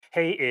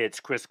Hey, it's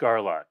Chris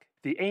Garlock.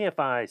 The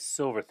AFI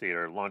Silver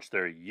Theater launched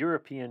their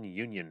European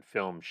Union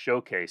Film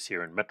Showcase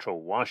here in Metro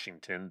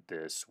Washington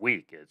this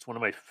week. It's one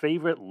of my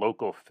favorite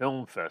local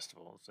film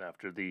festivals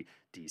after the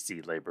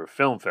DC Labor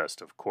Film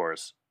Fest, of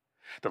course.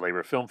 The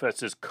Labor Film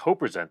Fest is co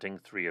presenting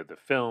three of the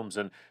films,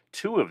 and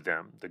two of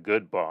them, The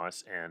Good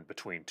Boss and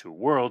Between Two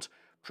Worlds,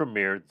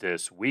 premiered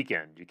this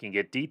weekend. You can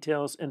get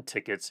details and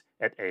tickets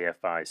at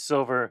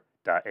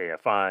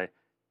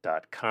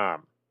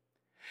afisilver.afi.com.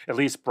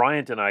 Elise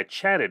Bryant and I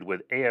chatted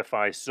with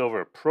AFI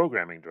Silver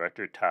Programming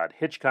Director Todd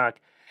Hitchcock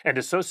and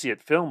Associate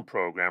Film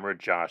Programmer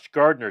Josh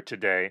Gardner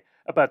today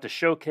about the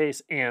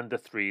showcase and the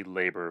three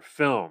Labor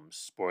films.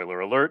 Spoiler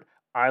alert,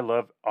 I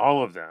love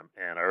all of them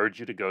and I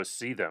urge you to go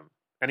see them.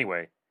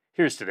 Anyway,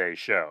 here's today's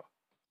show.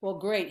 Well,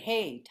 great.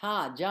 Hey,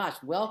 Todd, Josh,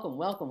 welcome,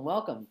 welcome,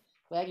 welcome.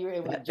 Glad you were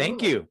able to join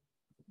Thank us. you.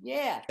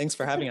 Yeah. Thanks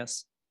for having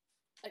us.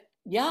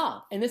 Yeah,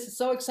 and this is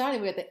so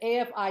exciting. We got the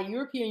AFI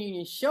European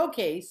Union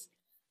Showcase,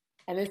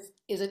 and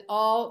is it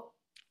all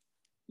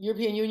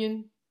European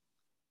Union,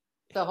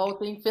 the whole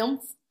thing,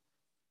 films?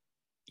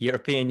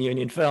 European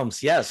Union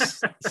films,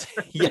 yes.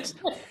 Yes.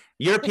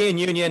 European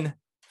Union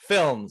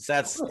films.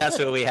 That's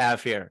what we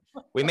have here.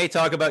 We may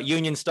talk about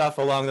union stuff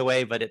along the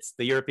way, but it's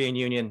the European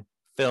Union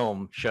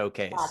Film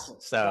Showcase. Gotcha.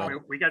 So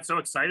We got so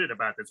excited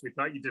about this. We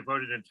thought you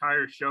devoted an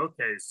entire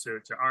showcase to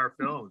our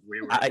films.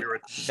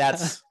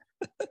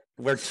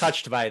 we're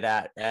touched by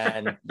that.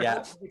 And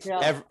yeah,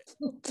 Yeah.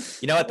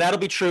 you know what? That'll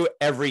be true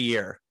every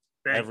year.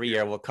 Thank you.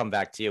 Year we'll come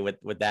back to you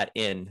with that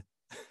in.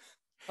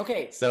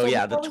 Okay. So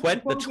yeah, the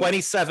before we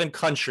 27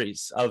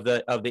 countries of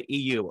the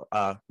EU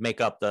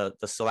make up the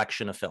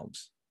selection of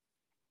films.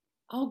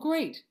 Oh,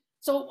 great.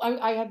 So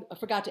I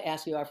forgot to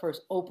ask you our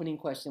first opening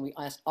question. We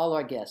asked all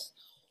our guests.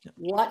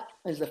 What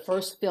is the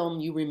first film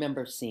you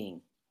remember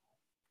seeing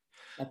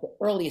at the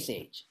earliest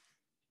age?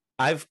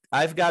 I've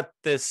got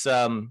this.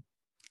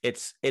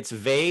 It's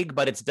vague,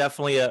 but it's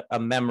definitely a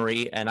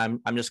memory, and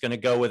I'm just going to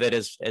go with it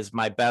as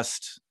my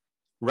best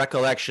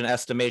recollection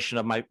estimation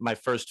of my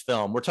first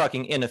film. We're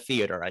talking in a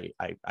theater,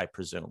 I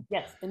presume.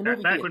 Yes, in the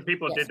movie Back theater. when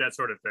people Yes. did that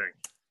sort of thing.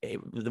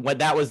 When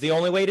that was the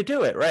only way to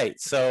do it, right?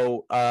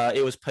 So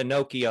it was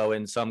Pinocchio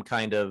in some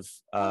kind of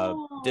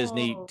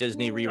Disney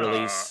cool.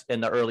 re-release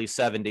in the early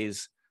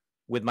 70s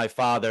with my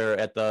father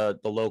at the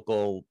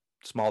local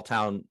small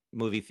town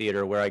movie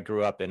theater where I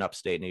grew up in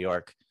upstate New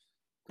York.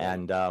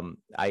 And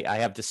I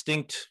have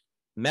distinct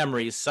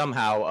memories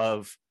somehow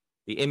of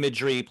the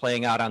imagery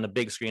playing out on the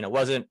big screen. It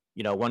wasn't,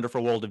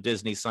 Wonderful World of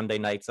Disney Sunday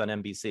nights on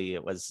NBC.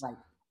 It was Right.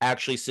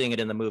 actually seeing it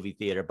in the movie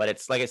theater. But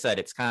it's, like I said,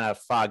 it's kind of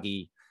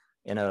foggy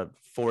in a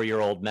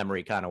 4-year-old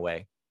memory kind of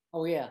way.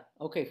 Oh, yeah.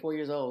 Okay, 4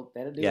 years old.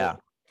 That'll do Yeah. it.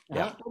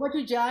 Yeah. What about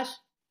you, Josh?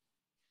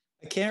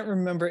 I can't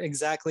remember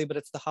exactly, but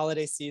it's the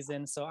holiday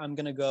season, so I'm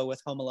gonna go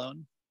with Home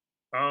Alone,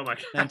 Oh my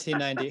God.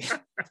 1990.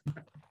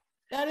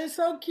 That is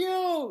so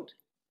cute.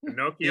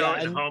 Pinocchio Yeah,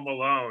 and and- Home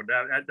Alone.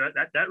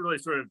 That really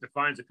sort of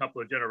defines a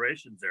couple of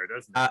generations there,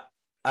 doesn't it?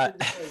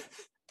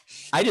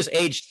 I just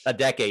aged a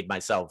decade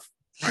myself.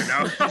 I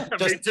know.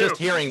 Me too. just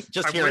hearing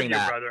I'm hearing with you,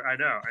 that. brother. I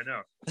know.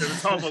 It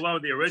was Home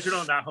Alone, the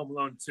original, not Home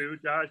Alone 2,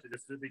 Josh.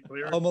 Just to be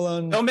clear. Home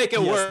Alone. Don't make it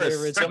yes, the worse.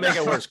 original. Don't make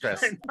it worse,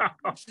 Chris. I know.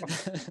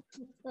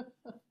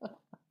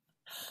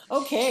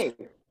 Okay.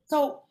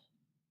 So,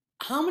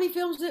 how many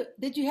films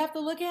did you have to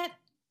look at?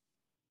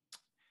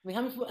 I mean,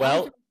 how many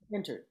Well, films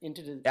entered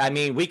into the? I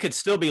mean, we could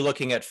still be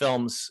looking at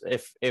films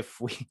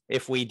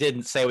if we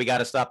didn't say we got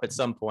to stop at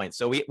some point.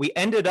 So we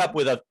ended up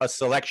with a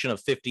selection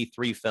of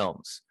 53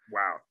 films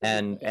Wow.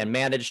 and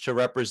managed to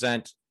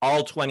represent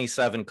all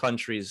 27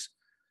 countries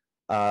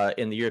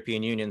in the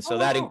European Union. So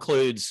that wow.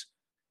 includes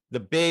the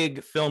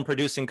big film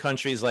producing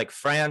countries like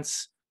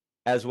France,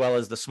 as well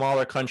as the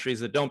smaller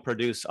countries that don't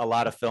produce a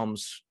lot of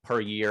films per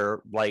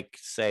year, like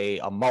say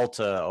a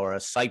Malta or a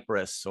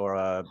Cyprus or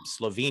a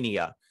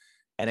Slovenia.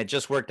 And it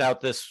just worked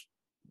out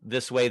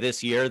this way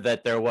this year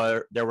that there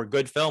were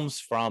good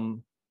films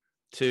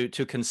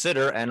to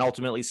consider and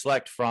ultimately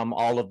select from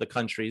all of the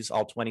countries,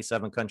 all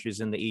 27 countries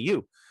in the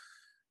EU.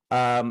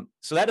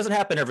 So that doesn't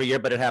happen every year,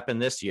 but it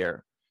happened this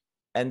year.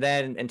 And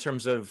then in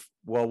terms of,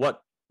 well,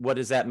 what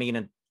does that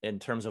mean in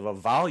terms of a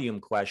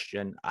volume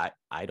question?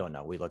 I don't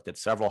know. We looked at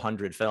several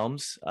hundred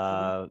films.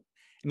 I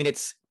mean,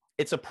 it's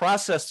a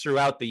process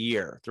throughout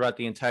the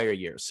entire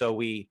year. So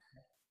we,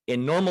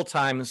 in normal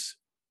times,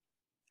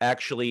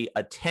 actually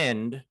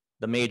attend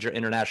the major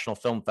international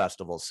film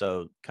festivals.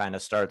 So kind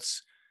of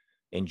starts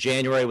in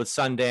January with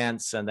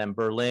Sundance, and then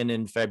Berlin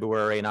in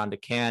February, and on to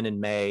Cannes in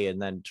May,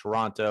 and then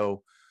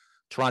Toronto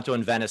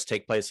and Venice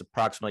take place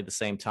approximately the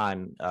same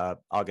time,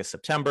 August,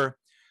 September.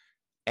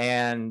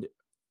 And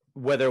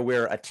whether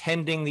we're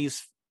attending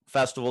these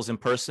festivals in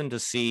person to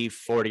see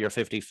 40 or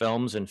 50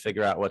 films and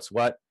figure out what's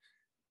what,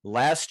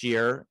 last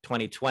year,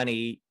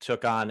 2020,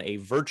 took on a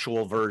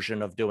virtual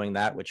version of doing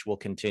that, which will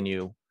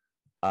continue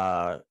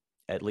at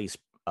least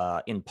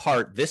in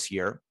part this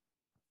year.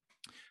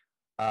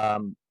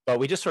 But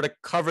we just sort of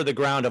cover the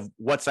ground of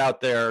what's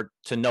out there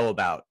to know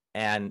about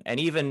and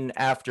even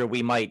after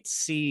we might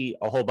see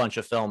a whole bunch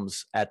of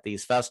films at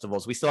these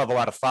festivals, we still have a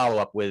lot of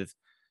follow-up with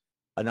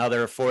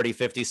another 40,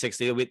 50,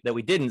 60 that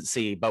we didn't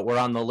see, but we're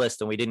on the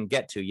list and we didn't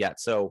get to yet.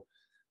 So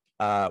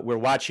we're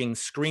watching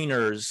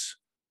screeners,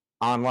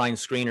 online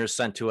screeners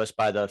sent to us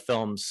by the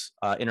film's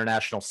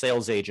international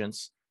sales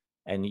agents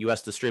and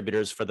US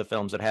distributors for the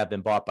films that have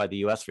been bought by the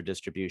US for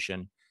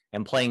distribution,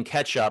 and playing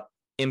catch up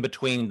in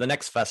between the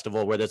next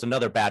festival where there's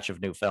another batch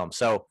of new films.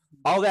 So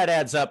all that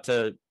adds up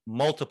to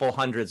multiple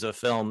hundreds of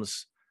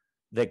films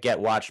that get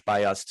watched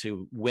by us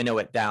to winnow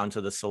it down to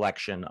the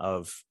selection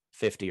of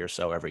 50 or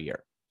so every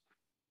year.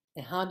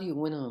 And how do you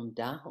winnow them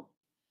down?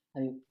 I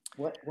mean,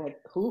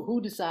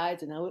 who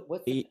decides, and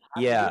what's the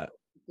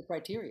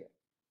criteria?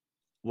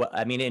 Well,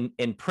 I mean,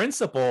 in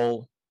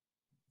principle,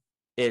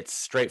 it's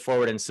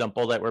straightforward and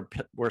simple that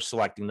we're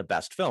selecting the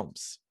best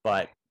films,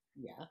 but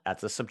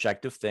that's a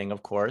subjective thing,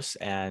 of course,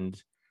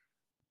 and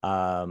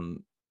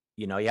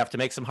you know, you have to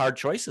make some hard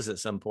choices at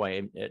some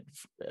point.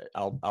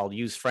 I'll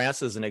use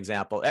France as an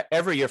example.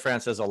 Every year,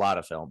 France has a lot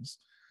of films.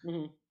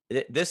 Mm-hmm.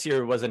 This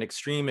year was an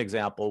extreme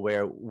example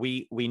where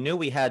we knew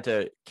we had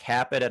to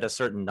cap it at a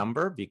certain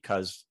number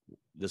because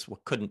this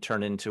couldn't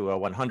turn into a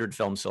 100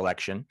 film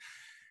selection.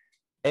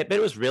 But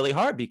it was really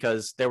hard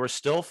because there were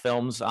still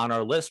films on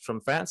our list from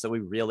France that we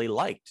really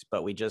liked,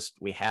 but we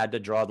had to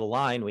draw the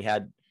line. We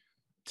had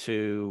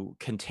to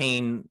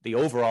contain the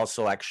overall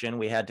selection.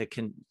 We had to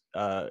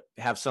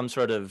have some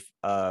sort of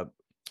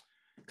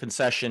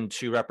concession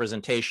to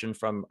representation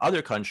from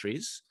other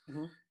countries.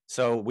 Mm-hmm.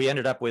 So we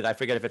ended up with, I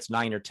forget if it's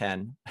 9 or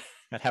 10.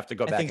 I'd have to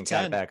go back and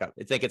count it back up.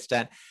 I think it's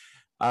 10,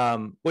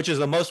 which is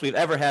the most we've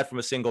ever had from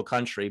a single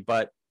country.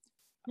 But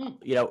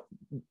you know,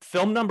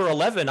 film number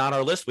 11 on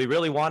our list, we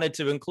really wanted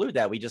to include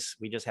that. We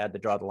just had to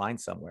draw the line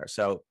somewhere.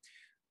 So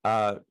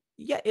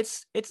yeah,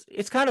 it's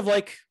kind of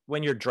like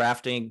when you're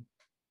drafting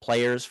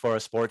players for a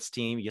sports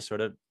team. You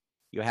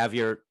have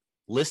your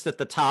list at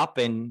the top,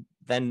 and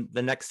then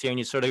the next year, and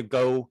you sort of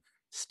go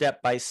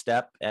step by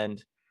step,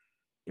 and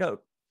you know,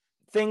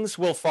 things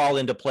will fall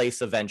into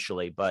place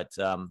eventually. But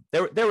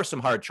there were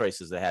some hard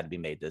choices that had to be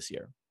made this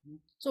year.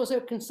 So is there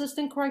a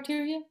consistent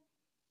criteria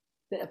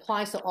that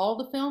applies to all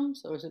the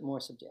films, or is it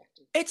more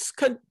subjective? It's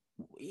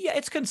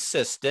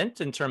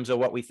consistent in terms of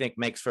what we think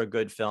makes for a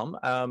good film.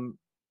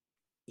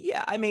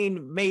 Yeah, I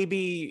mean,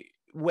 maybe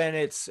when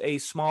it's a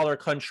smaller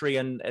country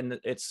and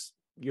it's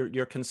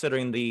you're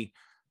considering the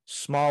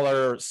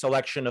smaller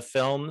selection of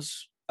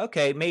films,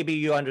 okay, maybe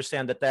you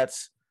understand that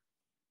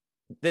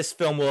this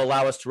film will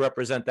allow us to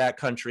represent that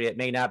country. It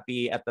may not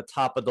be at the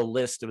top of the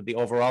list of the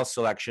overall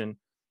selection,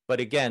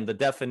 but again, the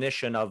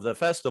definition of the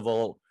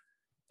festival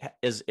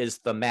is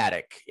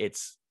thematic.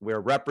 We're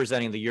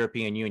representing the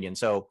European Union.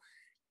 So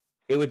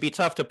it would be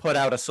tough to put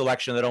out a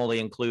selection that only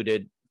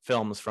included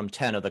films from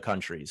 10 of the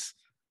countries,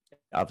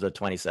 of the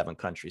 27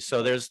 countries.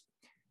 So there's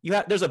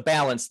a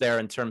balance there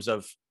in terms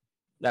of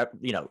that,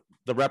 you know,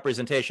 the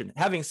representation.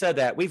 Having said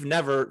that, we've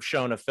never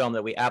shown a film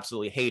that we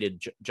absolutely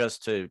hated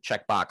just to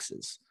check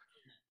boxes.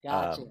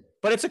 Gotcha.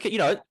 But it's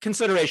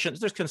considerations.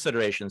 There's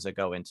considerations that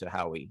go into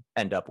how we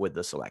end up with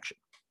the selection.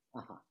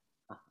 All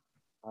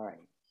right.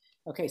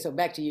 Okay, so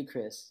back to you,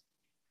 Chris.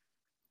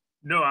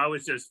 No, I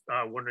was just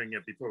wondering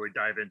if before we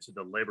dive into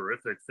the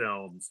laborific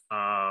films,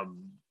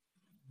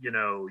 you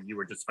know, you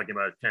were just talking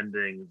about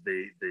attending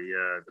the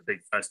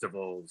big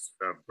festivals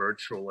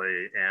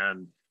virtually,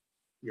 and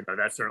you know,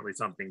 that's certainly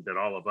something that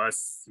all of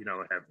us, you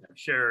know, have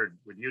shared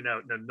with you.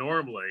 Now,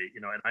 normally,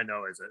 you know, and I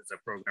know as a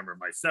programmer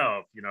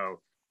myself, you know,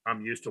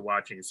 I'm used to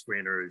watching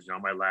screeners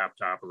on my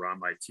laptop or on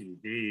my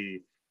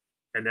TV,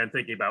 and then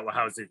thinking about, well,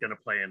 how is it going to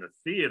play in a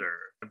theater?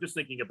 I'm just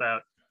thinking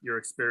about your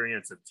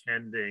experience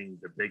attending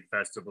the big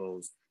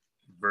festivals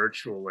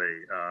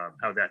virtually,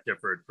 how that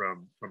differed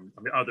from I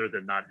mean, other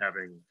than not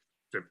having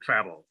to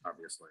travel,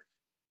 obviously.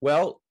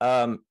 Well,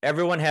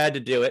 everyone had to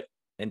do it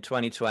in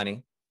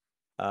 2020,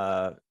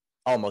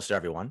 almost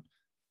everyone,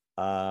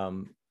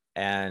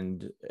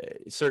 and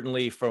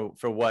certainly for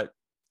what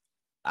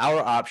our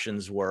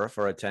options were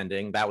for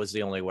attending, that was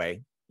the only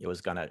way it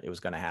was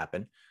gonna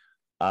happen.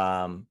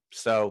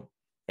 So,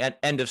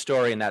 end of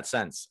story in that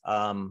sense.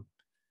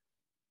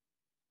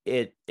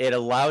 It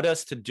allowed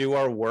us to do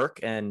our work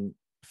and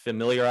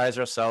familiarize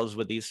ourselves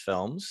with these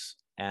films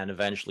and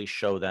eventually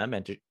show them.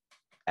 And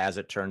as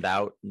it turned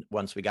out,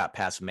 once we got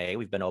past May,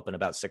 we've been open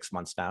about 6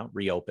 months now,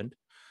 reopened,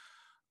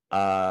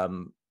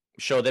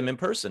 show them in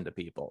person to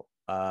people.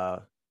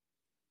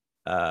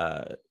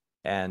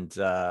 And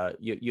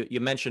you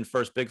mentioned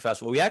First Big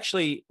Festival.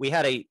 We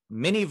had a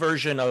mini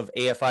version of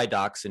AFI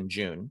Docs in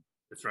June.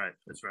 That's right.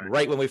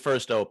 Right when we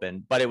first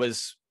opened, but it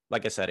was,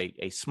 like I said,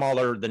 a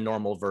smaller than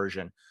normal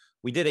version.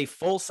 We did a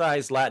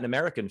full-size Latin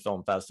American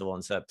film festival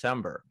in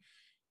September.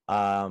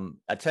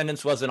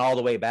 Attendance wasn't all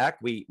the way back.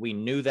 We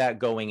knew that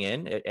going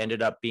in. It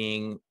ended up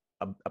being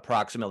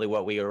approximately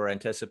what we were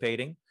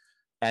anticipating,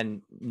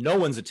 and no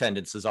one's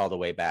attendance is all the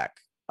way back.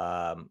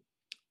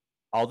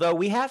 Although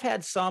we have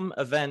had some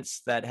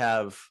events that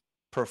have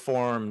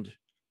performed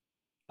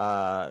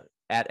at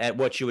at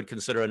what you would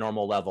consider a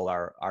normal level.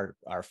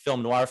 Our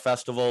film noir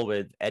festival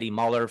with Eddie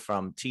Muller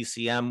from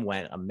TCM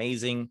went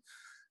amazing.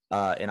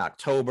 In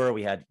October,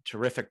 we had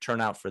terrific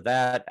turnout for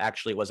that.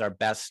 Actually, it was our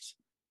best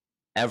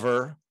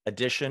ever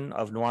edition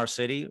of Noir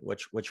City,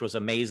 which was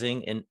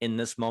amazing in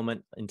this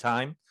moment in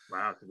time.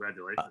 Wow,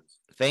 congratulations.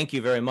 Thank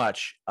you very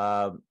much.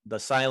 The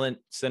Silent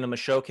Cinema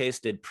Showcase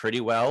did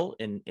pretty well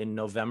in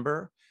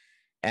November.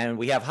 And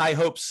we have high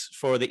hopes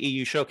for the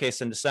EU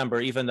Showcase in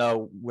December, even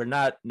though we're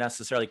not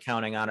necessarily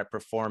counting on it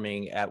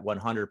performing at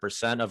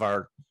 100% of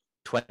our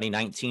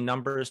 2019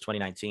 numbers,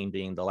 2019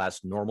 being the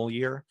last normal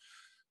year.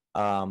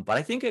 But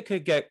I think it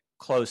could get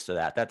close to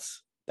that.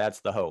 That's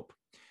the hope.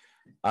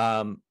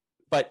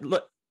 But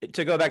look,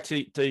 to go back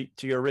to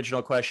your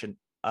original question,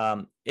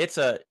 it's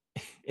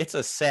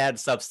a sad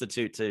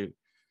substitute to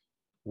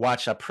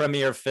watch a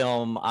premiere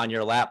film on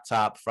your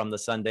laptop from the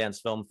Sundance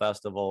Film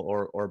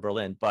Festival or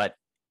Berlin, but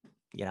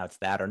it's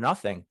that or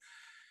nothing.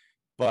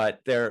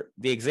 But the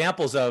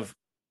examples of,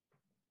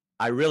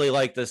 I really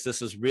like this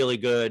is really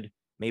good,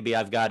 maybe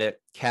I've got it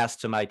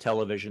cast to my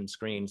television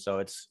screen so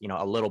it's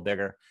a little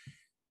bigger,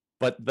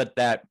 but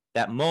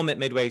that moment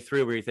midway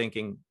through where you're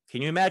thinking,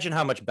 can you imagine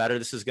how much better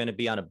this is going to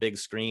be on a big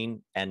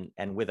screen and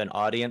with an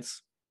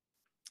audience?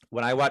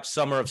 When I watched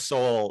Summer of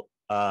Soul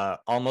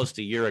almost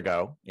a year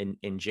ago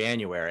in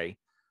January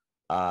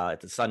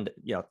at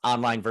the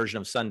online version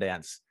of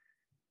Sundance,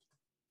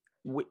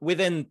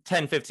 within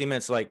 10-15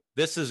 minutes, like,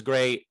 this is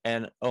great,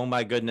 and oh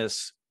my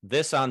goodness,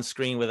 this on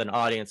screen with an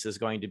audience is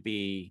going to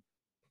be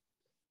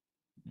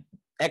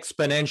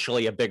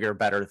exponentially a bigger,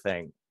 better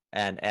thing.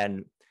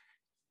 And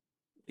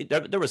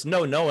there was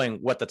no knowing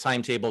what the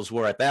timetables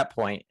were at that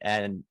point.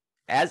 And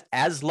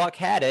as luck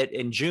had it,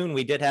 in June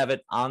we did have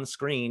it on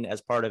screen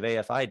as part of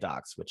AFI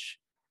docs, which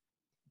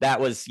that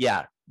was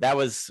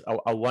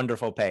a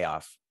wonderful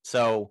payoff.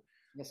 So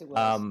Yes, it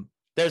was.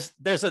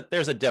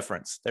 there's a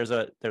difference. There's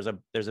a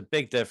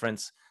big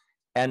difference,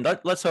 and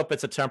let's hope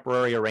it's a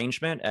temporary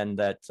arrangement, and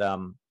that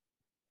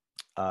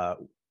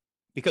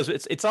because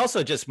it's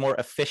also just more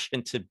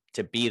efficient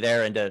to be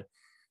there and to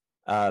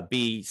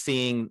be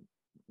seeing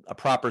a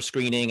proper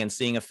screening and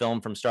seeing a film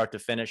from start to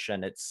finish,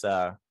 and it's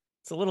a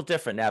little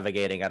different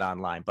navigating it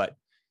online. But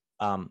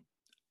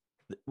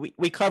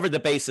we covered the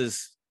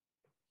bases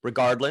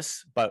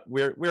regardless, but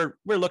we're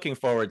looking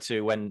forward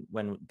to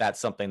when that's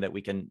something that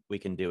we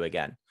can do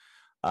again.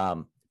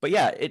 But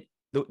yeah,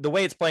 the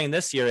way it's playing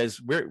this year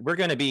is we're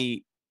going to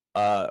be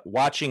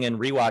watching and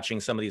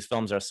rewatching some of these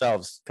films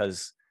ourselves,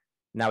 because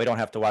now we don't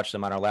have to watch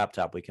them on our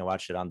laptop. We can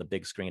watch it on the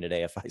big screen at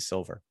AFI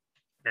Silver.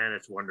 And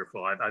it's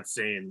wonderful. I've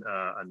seen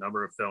a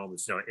number of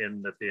films,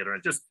 in the theater,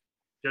 and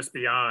just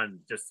beyond,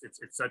 it's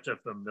such a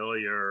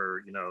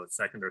familiar,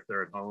 second or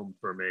third home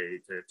for me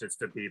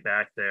to be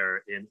back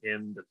there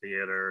in the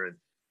theater and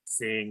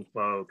seeing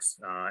folks,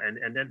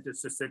 and then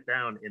just to sit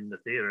down in the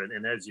theater.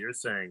 And as you're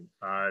saying,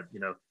 I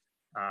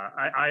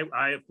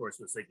of course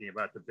was thinking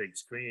about the big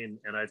screen,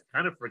 and I've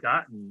kind of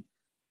forgotten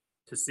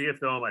to see a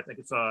film. I think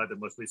I saw the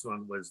most recent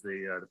one was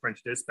the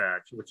French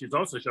Dispatch, which is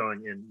also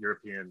showing in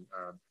European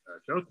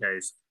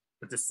Showcase.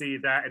 But to see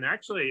that, and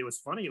actually it was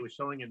funny, it was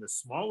showing in the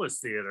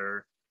smallest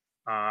theater,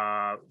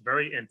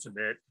 very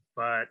intimate,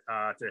 but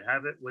to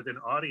have it with an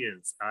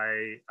audience,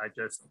 I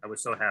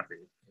was so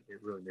happy. It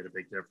really made a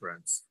big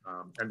difference.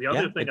 And the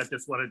other thing I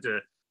just wanted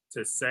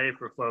to say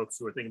for folks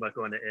who are thinking about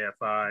going to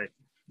AFI,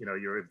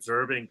 you're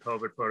observing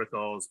COVID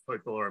protocols,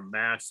 people are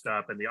masked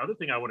up. And the other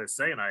thing I want to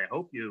say, and I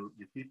hope you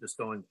keep this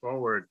going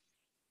forward,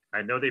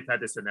 I know they've had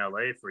this in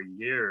LA for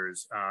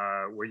years,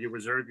 where you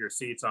reserve your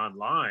seats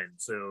online,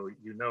 so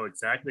you know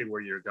exactly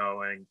where you're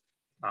going.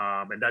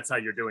 And that's how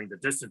you're doing the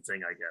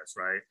distancing, I guess,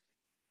 right?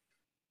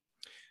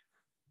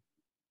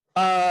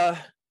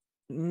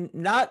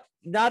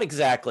 Not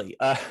exactly.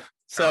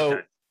 So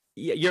Okay.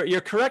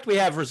 You're correct. We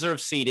have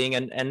reserved seating,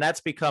 and that's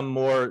become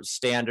more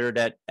standard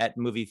at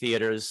movie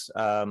theaters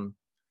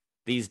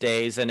these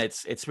days. And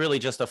it's really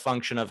just a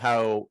function of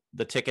how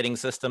the ticketing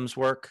systems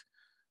work.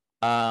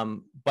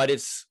 But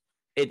it's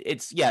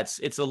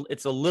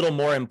a little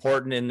more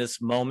important in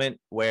this moment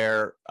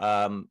where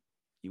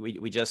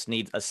we just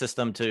need a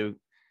system to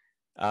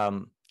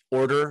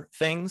order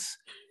things.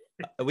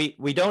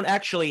 We don't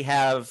actually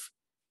have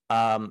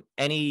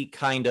any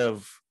kind kind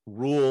of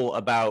rule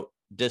about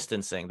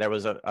distancing. There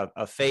was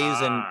a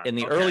phase in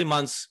the early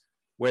months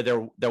where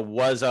there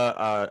was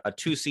a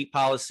 2-seat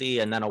policy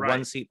and then a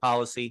 1-seat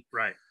policy.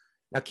 Right.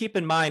 Now, keep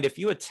in mind, if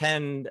you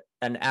attend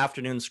an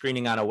afternoon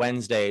screening on a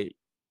Wednesday,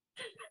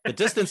 the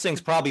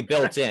distancing's probably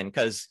built in,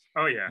 because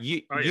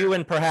you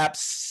and perhaps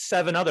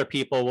 7 other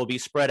people will be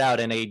spread out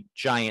in a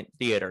giant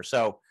theater.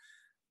 So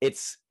it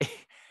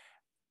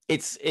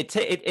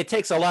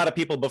takes a lot of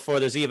people before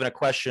there's even a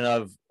question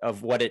of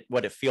what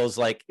it feels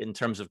like in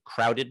terms of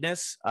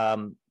crowdedness.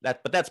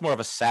 But that's more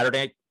of a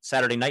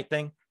Saturday night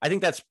thing. I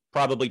think that's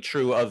probably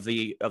true of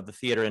the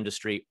theater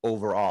industry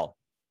overall.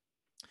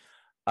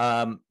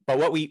 But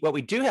what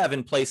we do have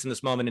in place in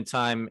this moment in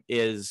time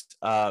is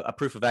a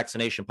proof of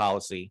vaccination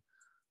policy,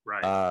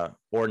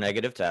 or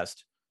negative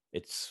test.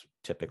 It's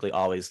typically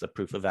always the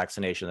proof of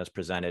vaccination that's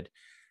presented.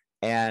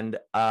 And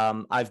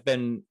I've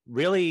been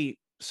really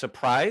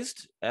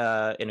surprised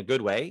in a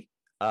good way,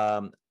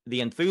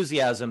 the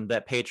enthusiasm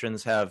that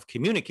patrons have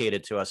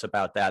communicated to us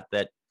about that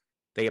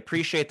they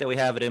appreciate that we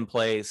have it in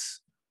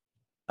place.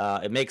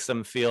 It makes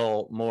them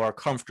feel more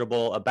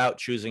comfortable about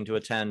choosing to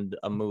attend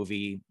a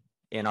movie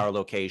in our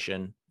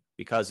location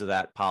because of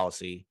that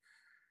policy.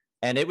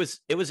 And it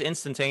was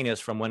instantaneous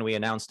from when we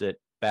announced it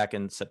back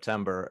in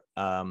September,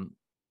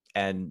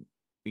 and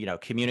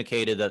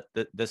communicated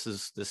that this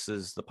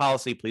is the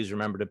policy. Please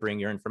remember to bring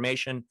your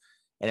information,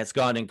 and it's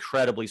gone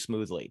incredibly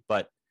smoothly.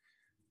 But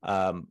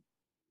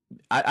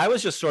I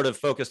was just sort of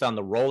focused on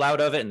the rollout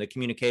of it and the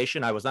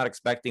communication. I was not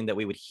expecting that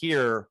we would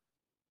hear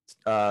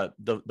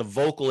the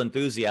vocal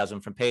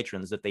enthusiasm from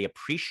patrons that they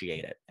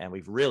appreciate it, and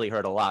we've really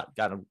heard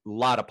got a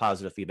lot of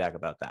positive feedback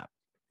about that.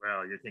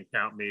 Well, you can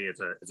count me as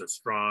a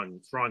strong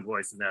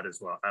voice in that as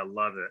well. I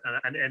love it,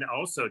 and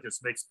also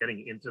just makes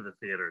getting into the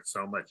theater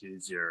so much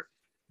easier.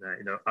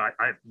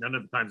 I none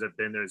of the times I've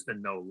been there's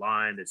been no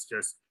line. It's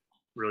just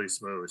really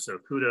smooth. So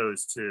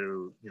kudos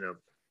to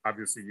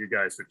obviously you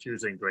guys for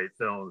choosing great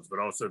films, but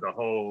also the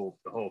whole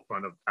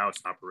front of house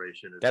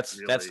operation.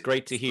 That's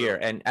great to hear,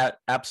 and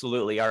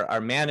absolutely,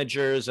 our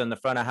managers and the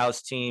front of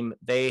house team,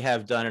 they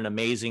have done an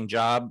amazing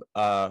job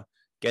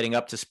getting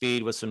up to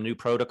speed with some new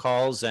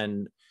protocols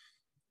and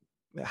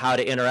how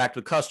to interact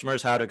with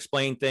customers, how to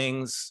explain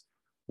things,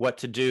 what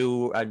to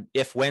do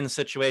when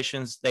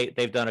situations.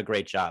 They've done a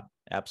great job.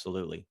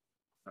 Absolutely.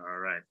 All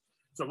right.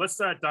 So let's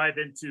dive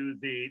into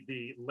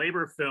the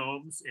labor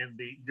films in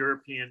the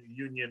European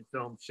Union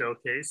Film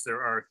Showcase.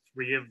 There are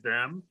 3 of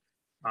them.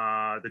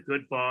 The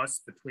Good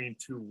Boss, Between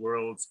Two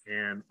Worlds,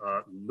 and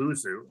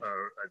Luzu.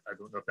 I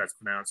don't know if that's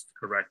pronounced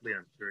correctly.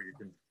 I'm sure you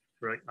can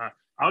correct.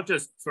 I'll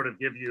just sort of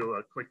give you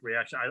a quick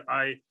reaction.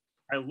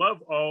 I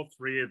love all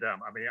 3 of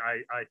them. I mean,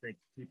 I think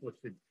people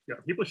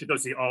should go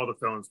see all the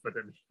films, but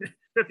then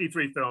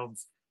 53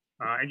 films.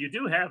 And you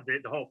do have the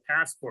whole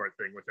passport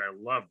thing, which I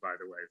love, by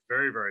the way.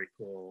 Very, very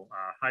cool.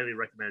 Highly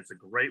recommend. It's a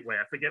great way.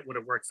 I forget what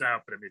it works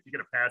out, but I mean, if you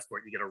get a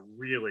passport, you get a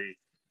really,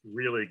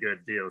 really good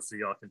deal. So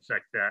y'all can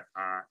check that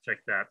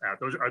out.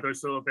 Are those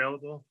still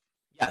available?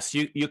 Yes,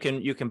 you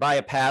can buy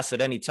a pass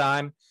at any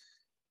time.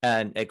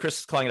 And Chris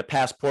is calling it a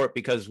passport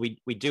because we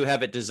do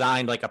have it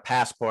designed like a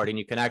passport, and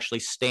you can actually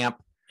stamp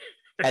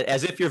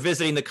as if you're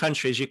visiting the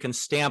countries. You can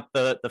stamp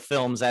the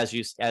films as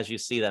you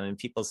see them, and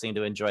people seem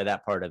to enjoy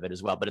that part of it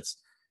as well. But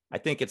I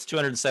think it's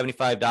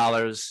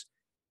 $275.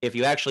 If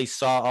you actually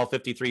saw all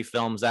 53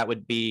 films, that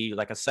would be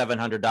like a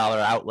 $700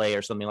 outlay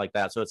or something like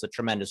that. So it's a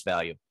tremendous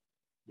value.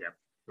 Yeah,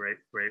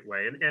 great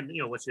way. And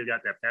once you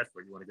got that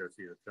passport, you want to go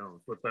see the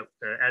films. But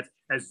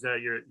as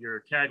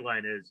your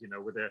tagline is,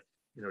 with the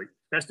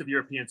best of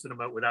European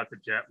cinema without the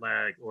jet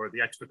lag or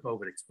the extra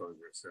COVID exposure.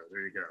 So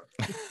there you go.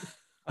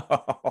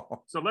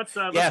 So let's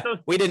go.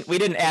 We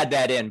didn't add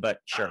that in, but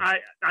sure.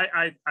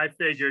 I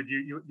figured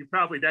you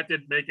probably that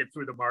didn't make it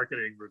through the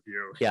marketing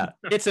review. Yeah,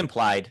 it's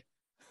implied.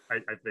 I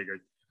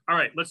figured. All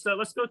right, let's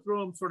go through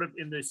them sort of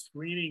in the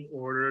screening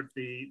order.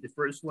 The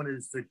first one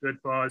is The Good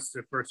Boss,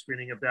 the first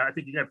screening of that. I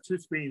think you have 2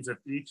 screenings of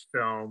each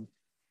film,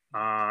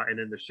 and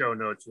in the show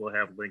notes we'll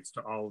have links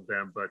to all of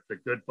them. But The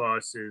Good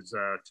Boss is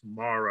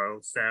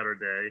tomorrow,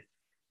 Saturday,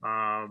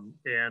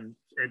 and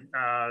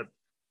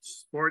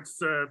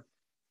sports.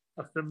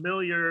 A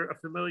familiar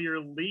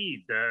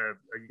lead.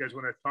 You guys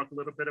want to talk a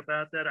little bit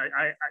about that?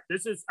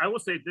 I will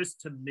say this,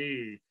 to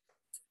me,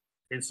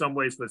 in some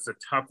ways was the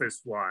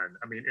toughest one.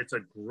 I mean, it's a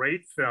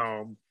great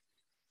film.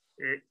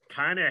 It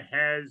kind of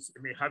has,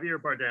 Javier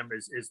Bardem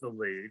is the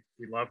lead.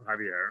 We love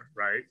Javier,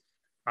 right?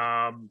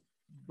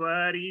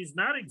 But he's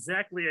not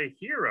exactly a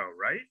hero,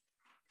 right?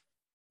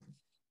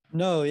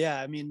 No, yeah.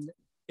 I mean,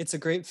 it's a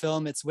great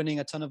film. It's winning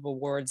a ton of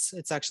awards.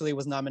 It's actually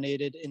was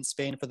nominated in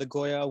Spain for the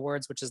Goya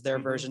Awards, which is their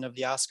version of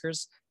the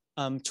Oscars.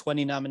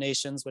 20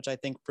 nominations, which I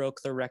think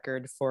broke the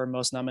record for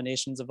most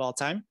nominations of all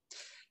time.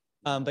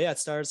 But yeah, it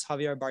stars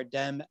Javier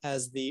Bardem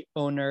as the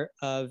owner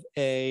of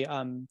a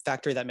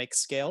factory that makes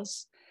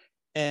scales.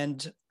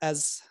 And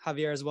as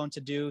Javier is wont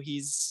to do,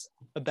 he's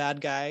a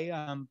bad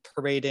guy,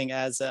 parading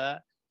as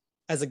a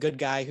good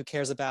guy who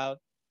cares about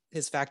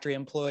his factory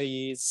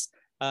employees.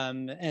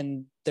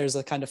 And there's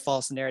a kind of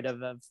false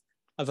narrative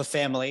of a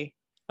family,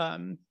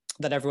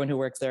 that everyone who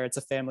works there, it's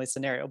a family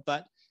scenario.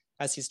 But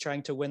as he's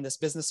trying to win this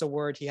business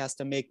award, he has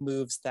to make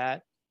moves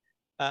that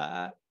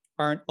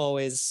aren't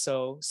always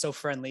so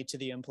friendly to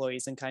the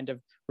employees, and kind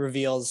of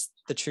reveals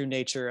the true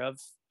nature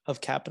of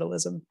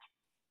capitalism.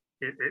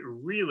 It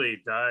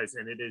really does.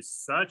 And it is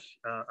such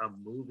a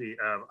movie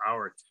of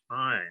our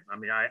time. I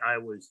mean, I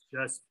was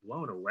just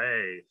blown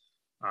away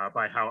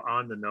by how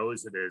on the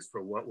nose it is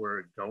for what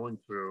we're going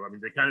through. I mean,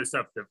 the kind of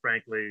stuff that,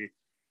 frankly,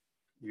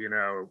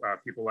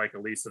 people like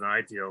Elise and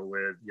I deal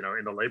with,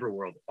 in the labor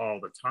world all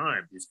the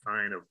time. These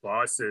kind of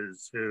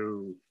bosses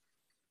who,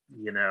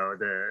 you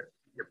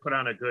put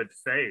on a good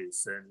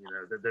face, and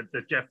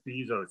the Jeff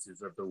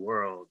Bezoses of the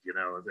world.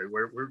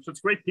 We're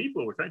such great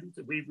people.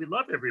 We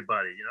love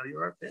everybody.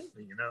 You're our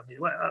family.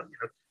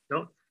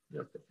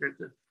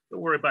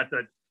 don't worry about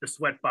the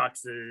sweat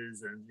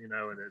boxes and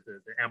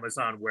the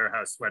Amazon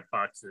warehouse sweat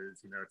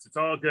boxes. It's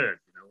all good.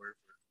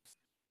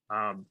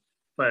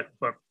 But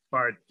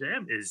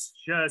Bardem is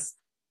just,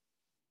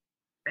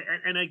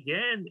 and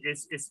again,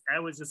 it's I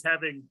was just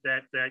having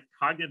that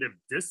cognitive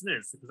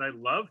dissonance because I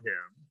love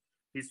him.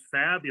 He's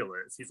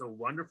fabulous. He's a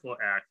wonderful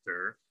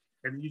actor,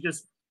 and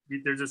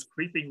there's this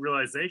creeping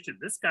realization: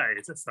 this guy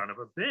is a son of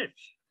a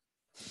bitch.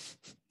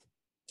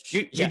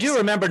 You do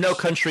remember No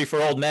Country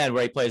for Old Men,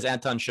 where he plays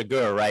Anton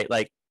Chigurh, right?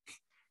 Like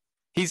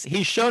he's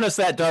shown us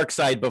that dark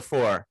side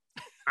before.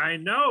 I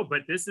know,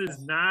 but this is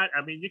not.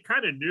 I mean, you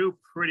kind of knew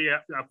pretty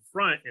up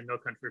front in No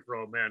Country for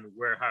Old Men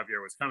where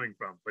Javier was coming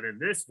from, but in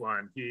this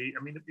one,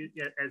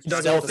 as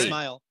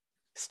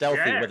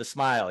stealthy with a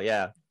smile,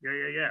 yeah.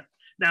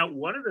 Now,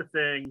 one of the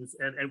things,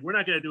 and we're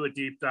not going to do a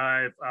deep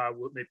dive.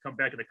 We'll maybe come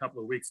back in a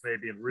couple of weeks,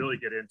 maybe, and really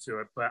get into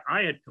it. But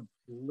I had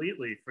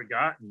completely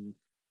forgotten.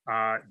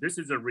 This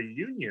is a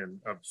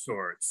reunion of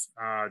sorts.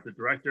 The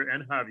director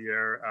and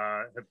Javier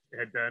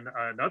had done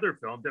another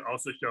film that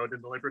also showed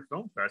in the Labor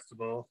Film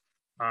Festival.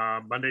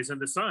 Mondays in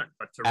the Sun,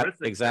 a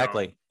terrific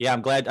exactly film. Yeah,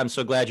 I'm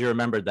so glad you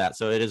remembered that.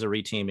 So it is a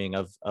reteaming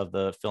of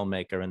the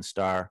filmmaker and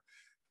star,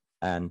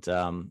 and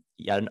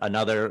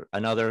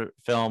another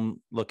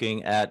film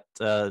looking at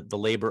the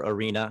labor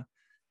arena,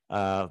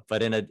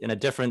 but in a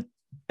different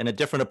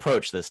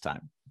approach this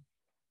time.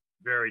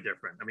 Very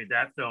different. I mean,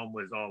 that film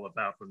was all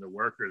about from the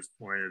workers'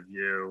 point of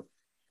view,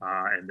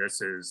 and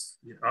this is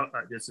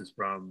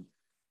from,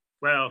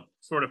 well,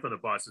 sort of from the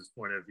boss's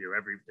point of view.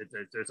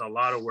 There's a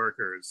lot of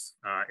workers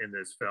in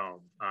this film,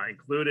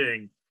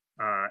 including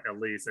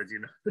Elise, as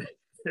you know,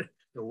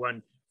 the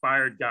one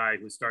fired guy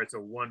who starts a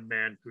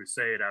one-man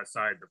crusade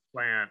outside the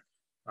plant,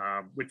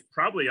 which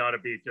probably ought to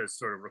be just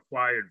sort of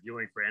required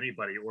viewing for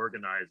anybody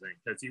organizing,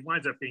 because he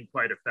winds up being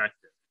quite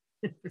effective.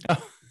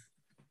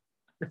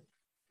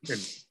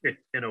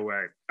 in a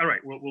way. All right,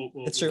 we'll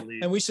it's true.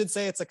 And we should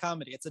say it's a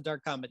comedy. It's a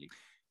dark comedy.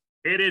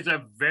 It is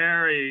a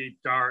very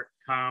dark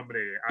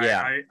comedy.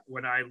 Yeah.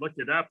 When I looked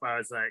it up, I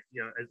was like,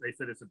 as they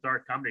said, it's a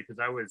dark comedy, because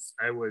I was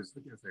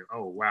looking and saying,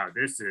 oh wow,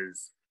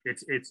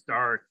 it's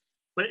dark,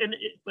 but in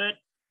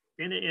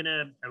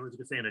a I was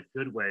gonna say in a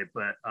good way,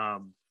 but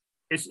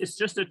it's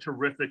just a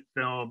terrific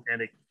film,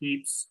 and it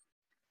keeps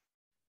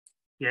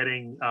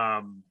getting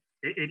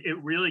it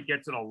really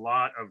gets at a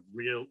lot of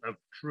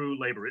true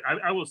labor.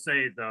 I will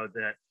say though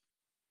that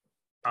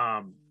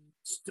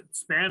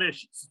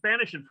Spanish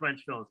and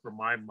French films, for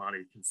my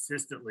money,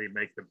 consistently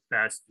make the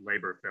best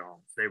labor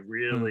films. They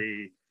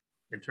really,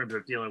 in terms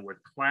of dealing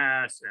with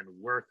class and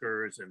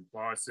workers and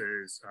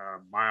bosses,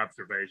 my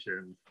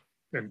observation,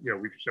 and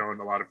we've shown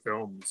a lot of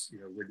films,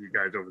 with you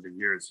guys over the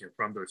years,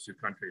 from those two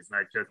countries, and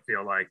I just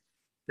feel like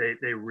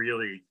they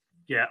really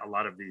get a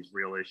lot of these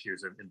real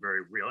issues in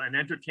very real and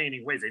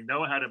entertaining ways. They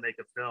know how to make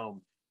a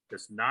film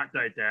that's not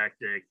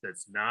didactic,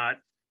 that's not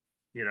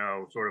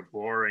sort of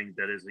boring,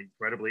 that is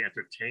incredibly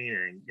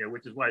entertaining,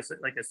 which is why,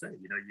 like I said,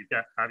 you've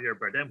got Javier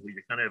Bardem, who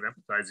you're kind of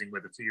empathizing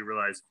with until you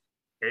realize,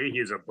 A,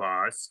 he's a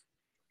boss.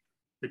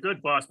 The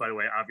good boss, by the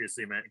way,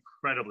 obviously meant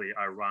incredibly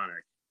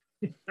ironic.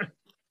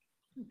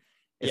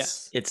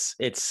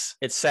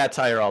 It's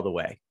satire all the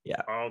way.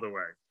 Yeah. All the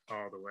way.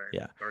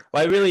 Yeah.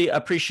 Well, I really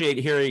appreciate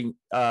hearing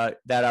that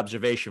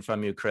observation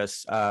from you,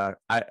 Chris.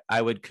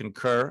 I would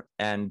concur,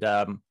 and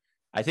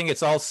I think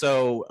it's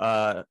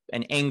also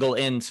an angle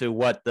into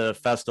what the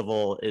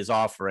festival is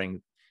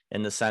offering,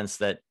 in the sense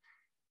that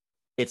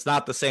it's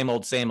not the same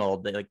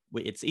old. Like,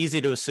 it's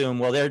easy to assume,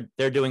 well,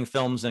 they're doing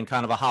films in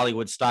kind of a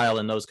Hollywood style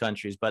in those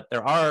countries, but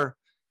there are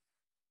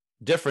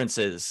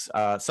differences.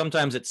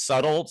 Sometimes it's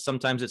subtle,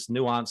 sometimes it's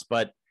nuanced,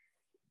 but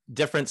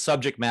different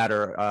subject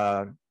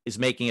matter is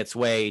making its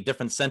way,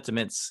 different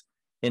sentiments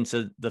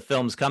into the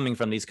films coming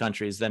from these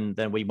countries than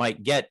we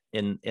might get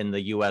in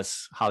the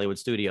U.S. Hollywood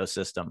studio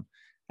system.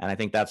 And I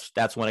think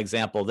that's one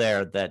example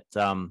there, that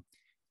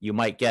you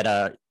might get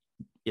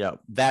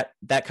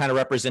that kind of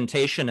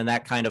representation, and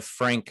that kind of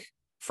frank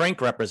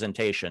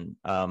representation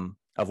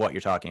of what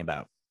you're talking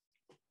about.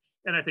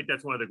 And I think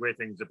that's one of the great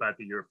things about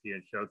the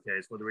European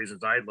Showcase. One of the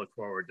reasons I look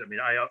forward to,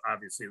 I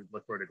obviously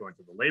look forward to going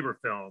to the labor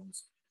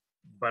films,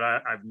 but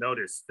I've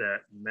noticed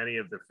that many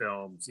of the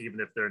films, even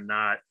if they're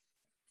not,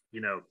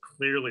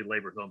 clearly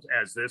labor films,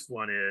 as this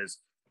one is,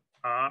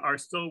 are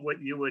still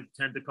what you would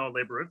tend to call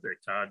laborific,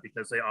 Todd,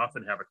 because they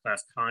often have a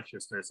class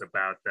consciousness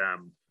about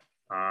them.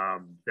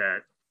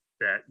 That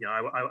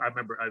I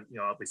remember,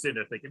 I'll be sitting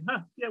there thinking,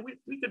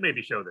 we could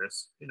maybe show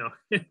this,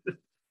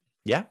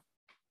 Yeah.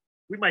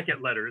 We might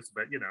get letters,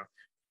 but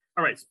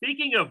All right.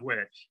 Speaking of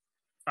which,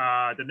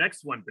 the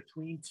next one,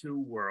 Between Two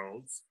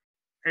Worlds,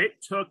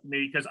 it took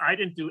me, because I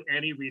didn't do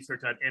any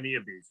research on any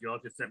of these. You all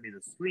just sent me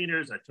the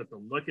screeners. I took a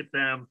look at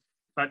them.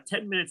 About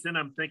 10 minutes in,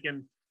 I'm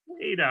thinking,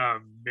 wait a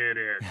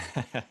minute.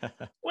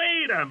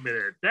 We're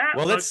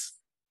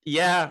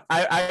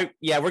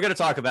going to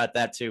talk about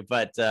that too,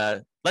 but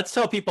let's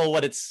tell people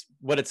what it's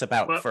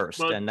about first,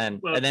 and then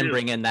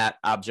bring in that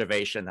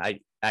observation.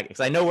 Because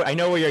I know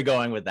where you're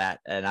going with that,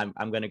 and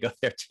I'm going to go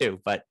there too.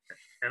 But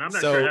And I'm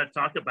not sure how to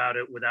talk about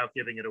it without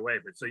giving it away,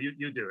 but so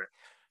you do it.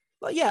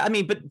 Well, yeah, I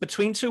mean, but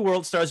Between Two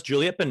Worlds stars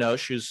Juliette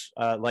Binoche, who's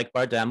like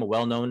Bardem, a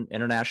well-known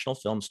international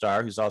film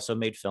star who's also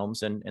made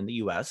films in the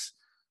U.S.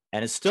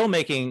 and is still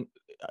making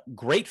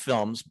great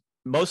films,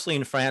 mostly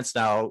in France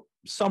now,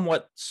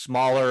 somewhat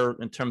smaller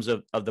in terms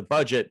of the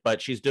budget, but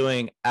she's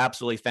doing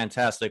absolutely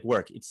fantastic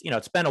work.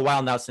 It's been a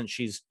while now since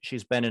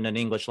she's been in an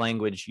English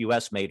language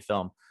US made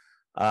film,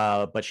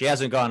 but she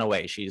hasn't gone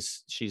away.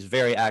 She's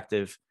very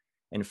active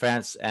in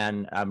France,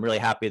 and I'm really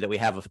happy that we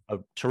have a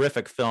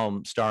terrific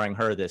film starring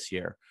her this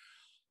year.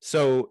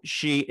 So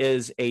she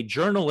is a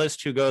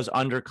journalist who goes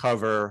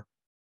undercover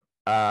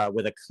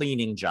with a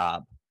cleaning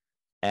job,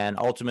 and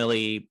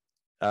ultimately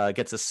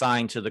gets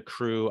assigned to the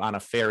crew on a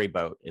ferry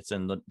boat. It's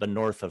in the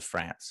north of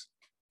France.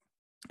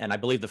 And I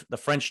believe the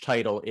French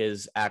title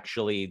is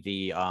actually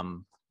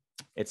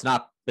it's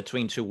not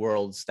Between Two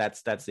Worlds.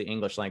 That's the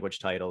English language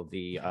title.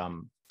 The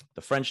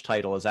French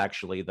title is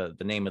actually the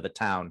name of the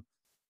town,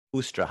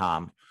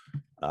 Ouistreham.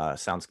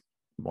 Sounds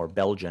more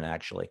Belgian,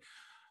 actually.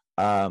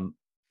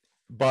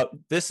 But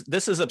this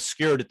is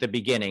obscured at the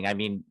beginning. I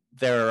mean,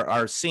 there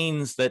are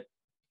scenes that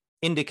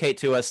indicate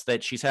to us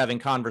that she's having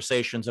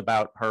conversations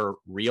about her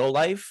real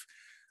life,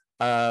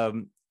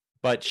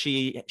 but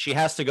she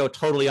has to go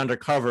totally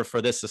undercover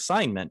for this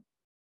assignment,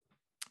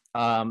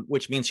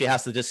 which means she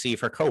has to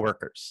deceive her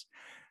coworkers.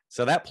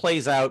 So that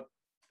plays out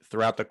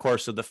throughout the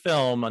course of the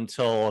film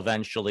until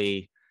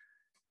eventually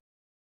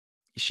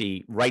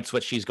she writes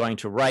what she's going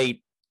to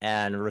write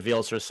and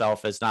reveals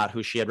herself as not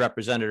who she had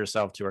represented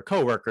herself to her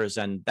coworkers,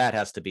 and that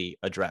has to be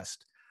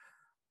addressed.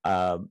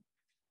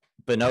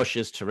 Binoche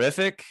is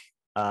terrific.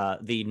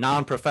 The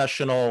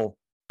non-professional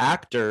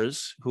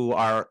actors who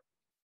are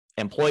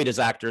employed as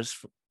actors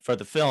for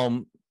the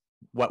film,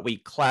 what we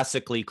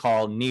classically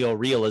call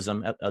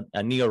neorealism,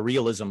 a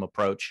neorealism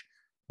approach,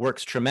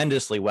 works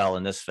tremendously well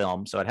in this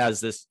film. So it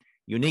has this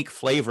unique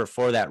flavor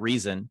for that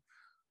reason,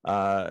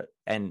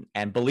 and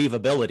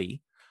believability.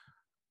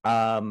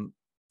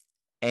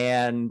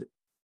 And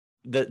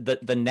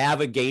the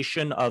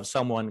navigation of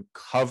someone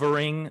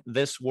covering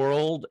this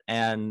world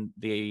and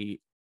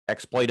the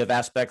exploitive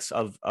aspects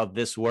of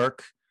this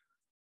work,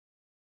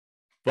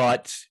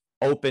 but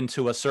open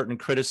to a certain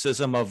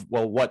criticism of,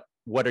 well,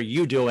 what are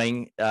you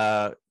doing,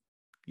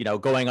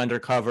 going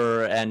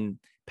undercover and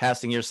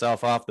passing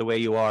yourself off the way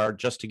you are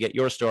just to get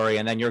your story,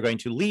 and then you're going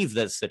to leave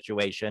this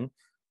situation.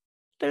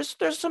 There's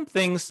some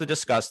things to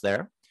discuss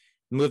there.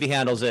 The movie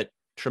handles it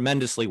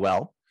tremendously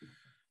well.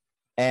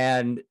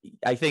 And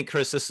I think,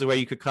 Chris, this is where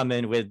you could come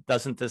in with,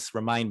 doesn't this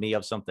remind me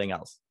of something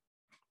else?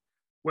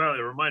 Well, it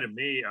reminded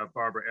me of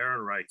Barbara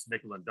Ehrenreich's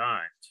Nickel and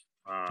Dime.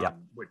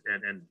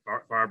 And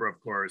Barbara,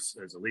 of course,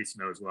 as Elise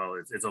knows well,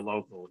 is a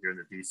local here in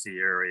the DC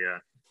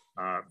area,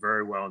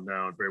 very well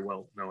known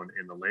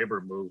in the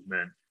labor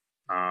movement,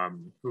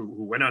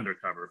 who went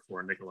undercover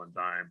for Nickel and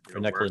Dime. For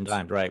Nickel and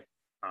Dime, right.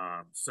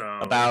 So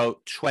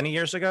about 20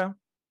 years ago?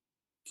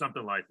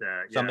 Something like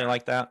that. Yeah. Something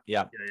like that,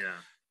 yeah. Yeah.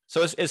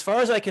 So as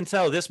far as I can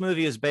tell, this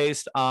movie is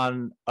based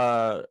on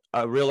a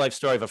real life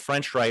story of a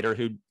French writer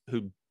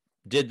who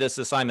did this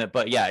assignment.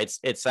 But yeah,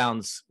 it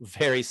sounds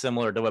very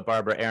similar to what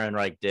Barbara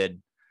Ehrenreich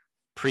did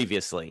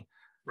previously.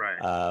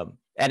 Right.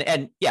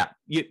 And yeah,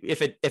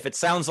 if it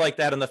sounds like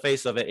that on the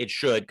face of it, it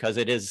should, because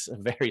it is a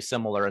very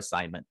similar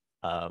assignment.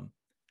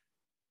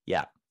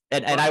 Yeah.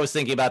 And I was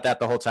thinking about that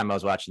the whole time I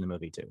was watching the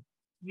movie too.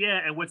 Yeah,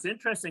 and what's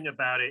interesting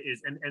about it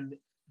is, and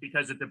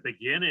because at the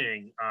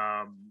beginning,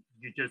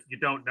 you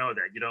don't know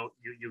that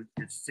you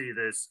see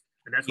this,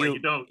 and that's why you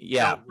don't.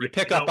 Yeah, you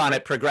pick up on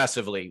it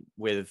progressively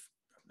with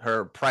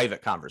her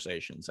private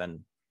conversations and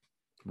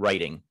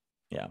writing.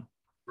 Yeah.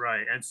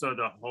 Right, and so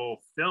the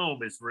whole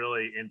film is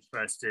really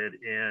interested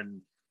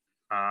in,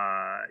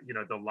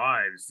 the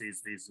lives,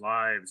 these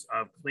lives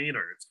of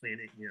cleaners,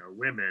 cleaning,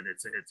 women.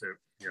 It's a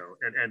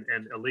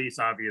and Elise,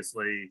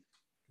 obviously,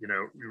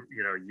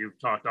 you've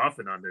talked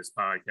often on this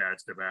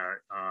podcast about,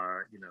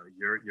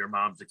 your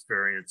mom's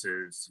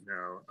experiences,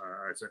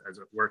 as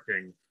a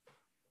working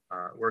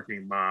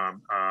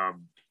mom.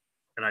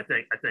 And I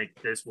think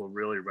this will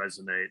really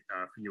resonate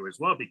for you as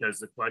well, because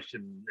the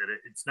question that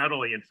it's not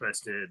only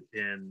interested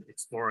in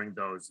exploring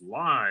those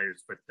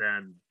lives, but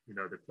then,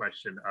 the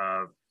question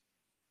of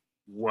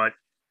what,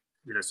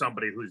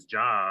 somebody whose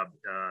job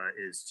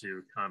is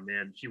to come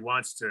in, she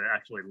wants to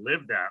actually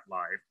live that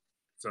life.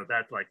 So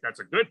that's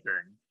a good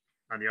thing.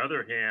 On the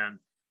other hand,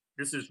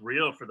 this is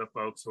real for the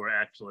folks who are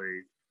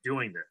actually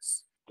doing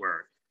this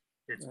work.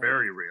 It's right.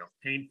 Very real,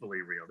 painfully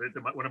real.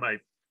 One of my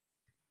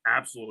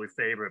absolutely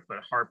favorite but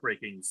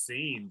heartbreaking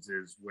scenes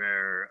is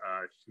where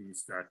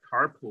she's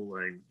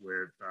carpooling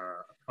with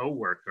a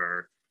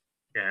coworker,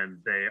 and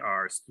they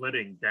are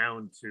splitting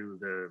down to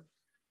the,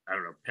 I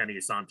don't know, penny,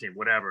 centime,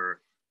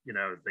 whatever,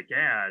 the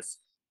gas.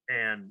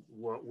 And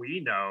what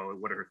we know,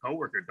 what her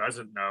coworker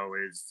doesn't know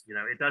is,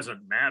 it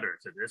doesn't matter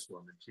to this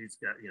woman. She's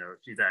got,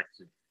 she's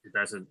actually, it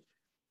doesn't.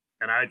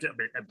 And I'm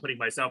putting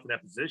myself in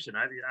that position.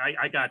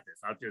 I got this.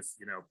 I'll just,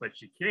 but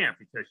she can't,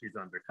 because she's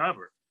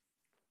undercover,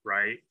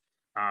 right?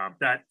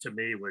 That to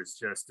me was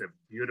just a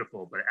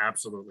beautiful but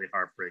absolutely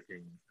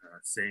heartbreaking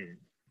scene.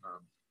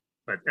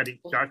 But Eddie,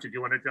 Josh, did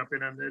you want to jump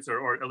in on this,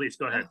 or at least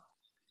go ahead?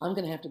 I'm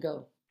going to have to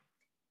go.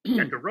 You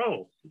have to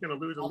roll. You're going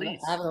to lose a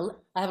lease.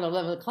 I have an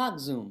 11 o'clock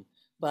Zoom,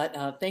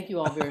 but thank you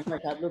all very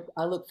much.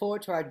 I look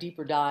forward to our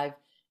deeper dive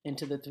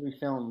into the three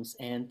films,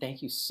 and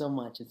thank you so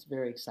much. It's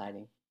very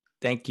exciting.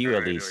 Thank you, All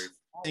right, Elise.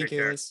 Thank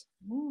you, Elise.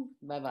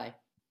 Bye bye.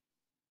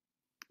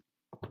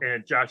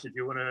 And Josh, did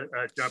you want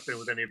to jump in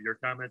with any of your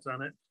comments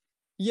on it?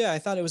 Yeah, I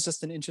thought it was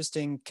just an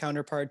interesting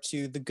counterpart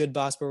to The Good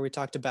Boss, where we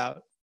talked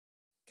about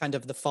kind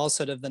of the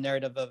falsehood of the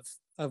narrative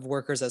of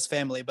workers as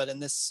family. But in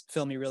this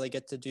film, you really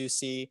get to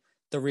see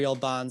the real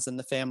bonds and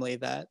the family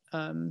that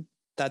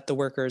that the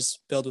workers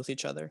build with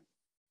each other.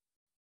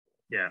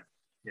 Yeah,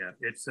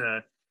 it's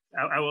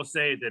I will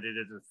say that it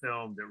is a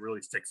film that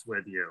really sticks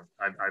with you.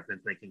 I've been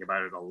thinking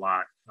about it a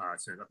lot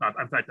since.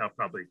 In fact, I'll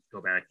probably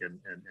go back and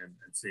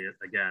see it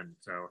again.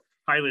 So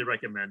highly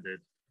recommended.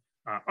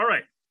 All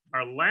right,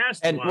 our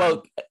last one.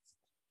 Well,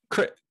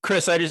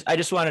 Chris, I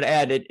just wanted to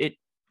add it.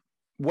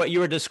 What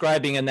you were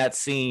describing in that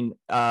scene,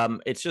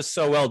 it's just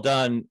so well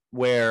done.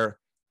 Where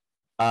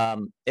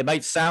it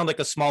might sound like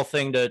a small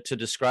thing to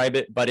describe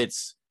it, but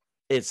it's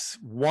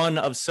one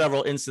of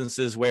several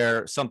instances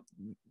where some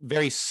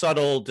very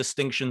subtle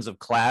distinctions of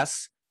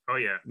class. Oh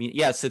yeah. I mean,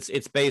 yes,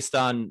 it's based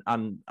on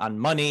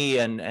money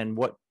and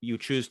what you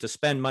choose to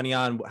spend money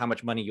on, how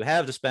much money you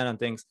have to spend on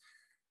things.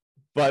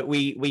 But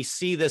we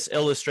see this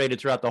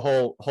illustrated throughout the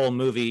whole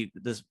movie.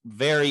 These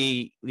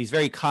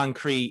very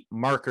concrete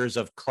markers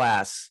of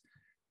class,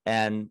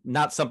 and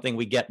not something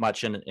we get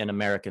much in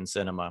American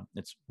cinema.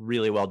 It's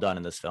really well done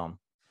in this film.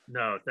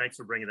 No, thanks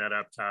for bringing that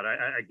up, Todd.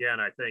 I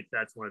think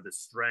that's one of the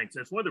strengths.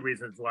 It's one of the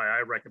reasons why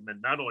I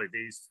recommend not only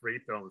these three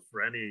films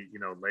for any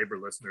labor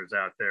listeners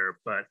out there,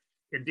 but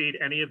indeed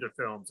any of the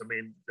films. I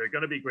mean, they're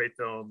going to be great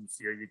films.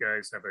 You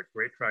guys have a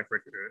great track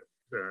record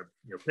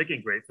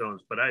picking great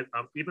films. But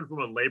even from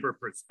a labor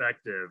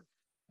perspective,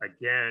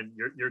 again,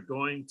 you're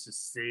going to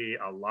see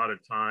a lot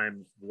of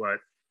times what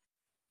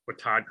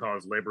Todd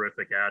calls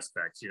laborific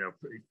aspects,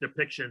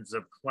 depictions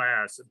of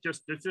class.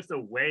 There's just a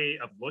way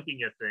of looking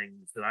at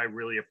things that I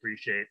really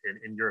appreciate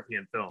in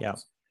European films. Yeah,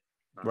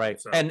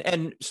 right. So.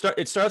 And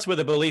it starts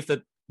with a belief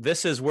that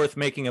this is worth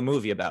making a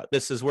movie about.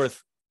 This is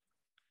worth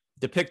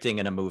depicting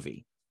in a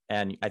movie.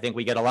 And I think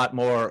we get a lot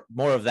more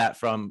of that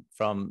from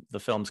the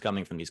films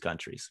coming from these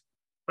countries.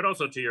 But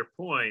also to your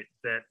point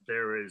that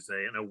there is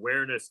an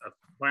awareness of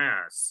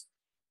class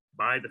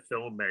by the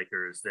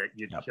filmmakers that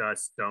you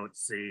just don't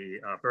see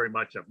very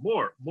much of.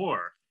 More,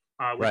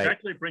 which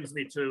actually brings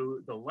me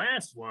to the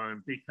last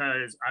one,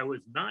 because I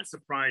was not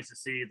surprised to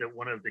see that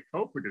one of the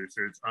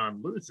co-producers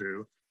on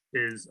Luzu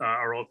is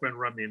our old friend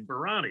Ramin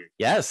Barani.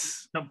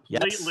 Yes.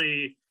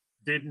 Completely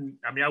didn't,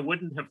 I mean, I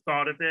wouldn't have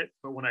thought of it,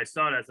 but when I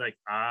saw it, I was like,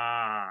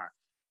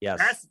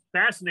 yes.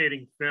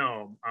 Fascinating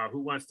film. Who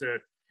wants to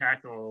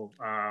tackle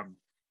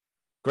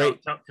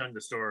great telling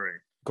the story?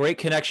 Great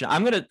connection.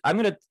 I'm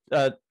gonna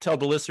tell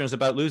the listeners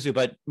about Luzu,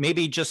 but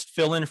maybe just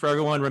fill in for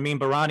everyone Ramin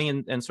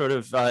Barani and sort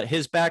of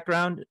his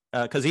background,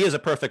 because he is a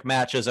perfect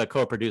match as a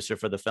co-producer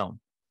for the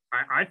film.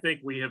 I think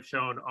we have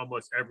shown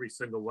almost every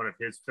single one of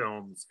his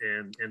films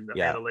in the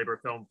labor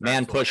film festival.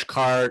 Man Push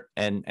Cart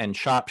and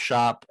Chop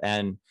Shop,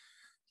 and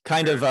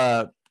kind of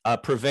a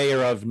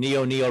purveyor of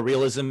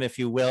neo-realism, if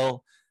you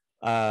will,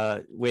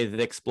 with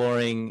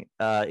exploring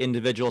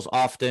individuals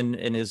often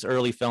in his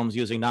early films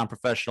using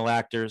non-professional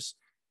actors.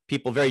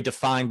 People very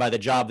defined by the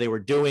job they were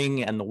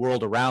doing and the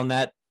world around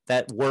that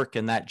work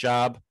and that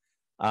job.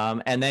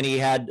 And then he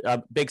had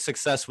a big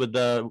success with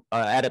the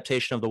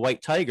adaptation of The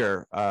White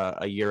Tiger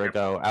a year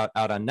ago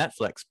out on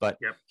Netflix. But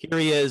here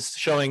he is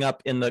showing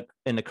up in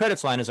the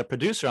credits line as a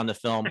producer on the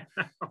film,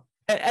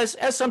 as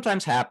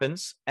sometimes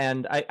happens.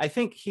 And I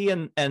think he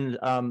and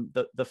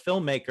the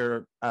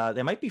filmmaker,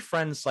 they might be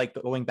friends, like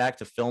going back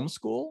to film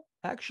school,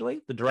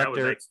 actually. The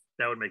director.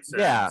 That would make sense.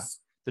 Yeah.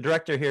 The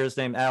director here is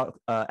named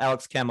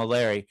Alex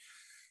Camilleri.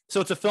 So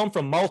it's a film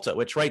from Malta,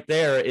 which right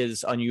there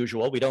is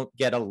unusual. We don't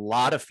get a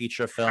lot of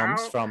feature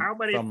films from Malta. How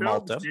many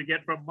films do you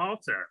get from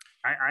Malta?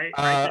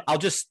 I'll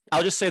just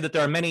say that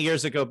there are many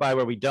years that go by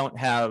where we don't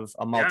have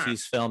a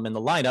Maltese film in the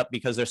lineup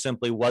because there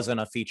simply wasn't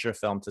a feature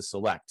film to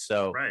select.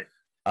 So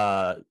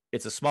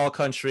it's a small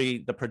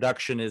country. The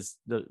production is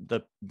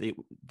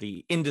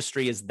the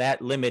industry is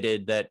that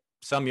limited that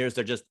some years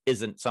there just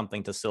isn't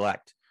something to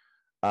select.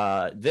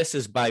 This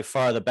is by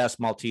far the best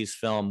Maltese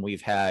film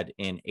we've had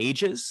in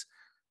ages.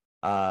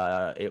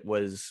 It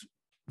was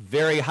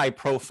very high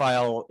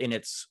profile in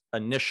its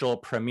initial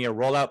premiere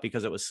rollout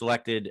because it was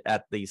selected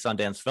at the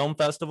Sundance Film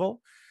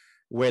Festival,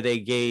 where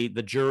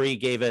the jury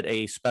gave it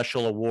a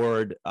special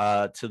award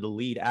to the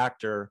lead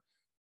actor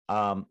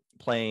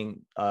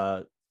playing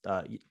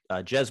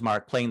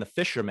Jesmark, playing the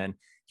fisherman.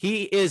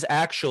 He is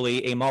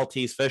actually a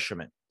Maltese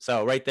fisherman.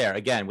 So right there,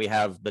 again, we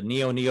have the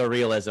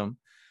neo-realism.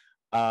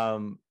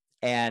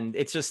 And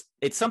it's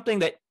something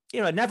that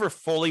it never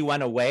fully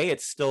went away.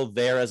 It's still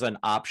there as an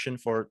option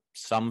for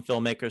some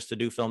filmmakers to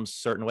do films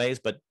certain ways,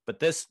 but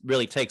this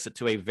really takes it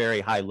to a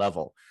very high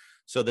level.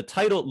 So the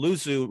title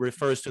Luzu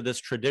refers to this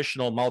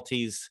traditional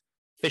Maltese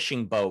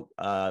fishing boat.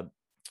 Well,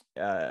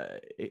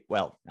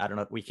 I don't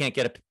know. We can't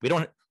get we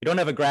don't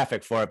have a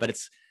graphic for it, but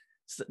it's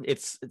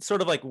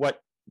sort of like what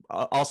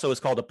also is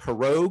called a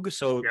pirogue.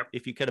 So Yep.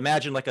 if you could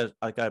imagine like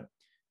a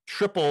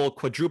triple,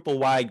 quadruple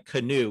wide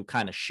canoe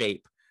kind of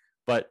shape,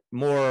 but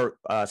more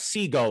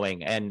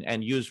seagoing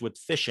and used with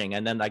fishing.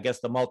 And then I guess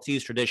the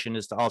Maltese tradition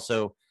is to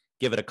also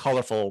give it a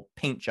colorful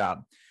paint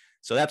job.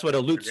 So that's what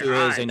a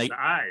lutsu is. And the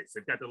eyes,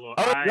 they've got the little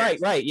oh, eyes.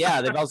 right.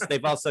 Yeah,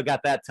 they've also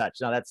got that touch.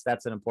 Now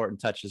that's an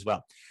important touch as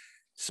well.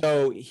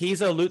 So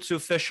he's a lutsu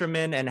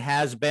fisherman and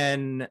has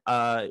been.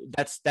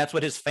 That's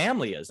what his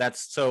family is.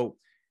 So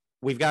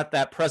we've got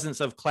that presence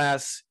of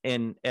class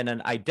in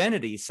an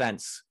identity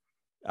sense.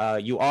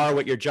 You are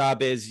what your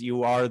job is.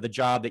 You are the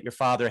job that your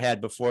father had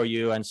before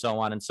you, and so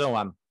on and so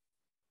on.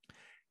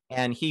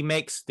 And he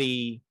makes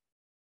the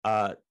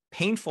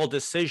painful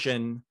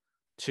decision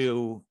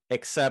to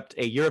accept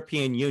a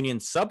European Union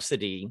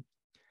subsidy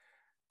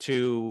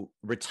to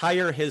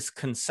retire his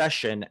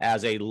concession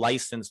as a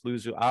licensed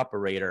Luzu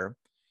operator.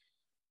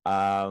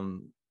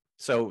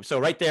 So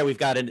right there, we've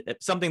got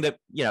something that,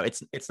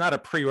 it's not a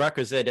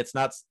prerequisite. It's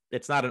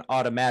not an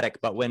automatic,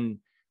 but when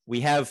we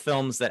have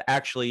films that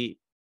actually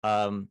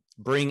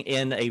bring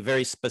in a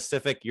very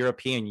specific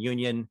European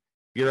Union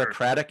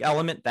bureaucratic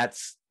element, that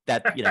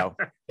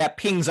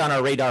pings on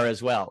our radar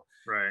as well.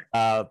 Right.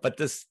 But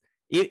this,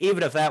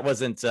 even if that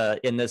wasn't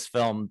in this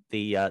film,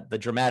 the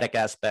dramatic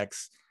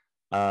aspects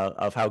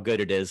of how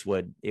good it is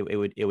would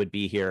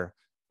be here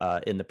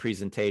in the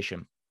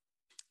presentation.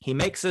 He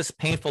makes this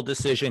painful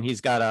decision. He's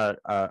got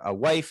a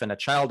wife and a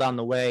child on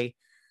the way,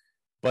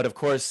 but of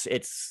course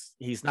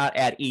he's not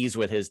at ease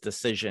with his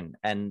decision,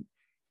 and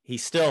he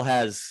still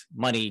has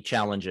money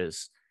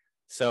challenges.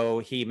 So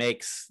he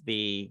makes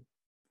the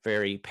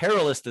very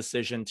perilous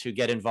decision to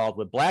get involved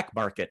with black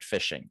market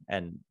fishing,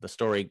 and the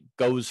story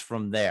goes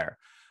from there.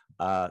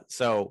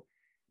 So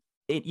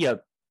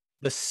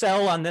the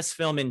sell on this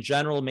film in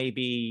general may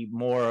be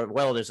more,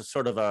 well, there's a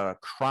sort of a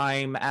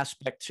crime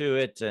aspect to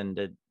it,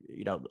 and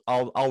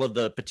all of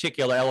the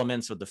particular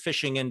elements of the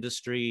fishing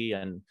industry,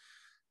 and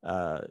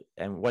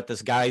what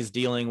this guy's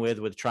dealing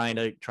with trying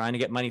to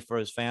get money for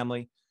his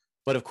family.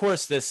 But of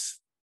course, this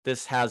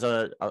has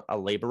a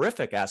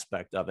laborific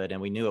aspect of it,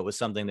 and we knew it was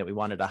something that we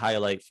wanted to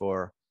highlight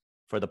for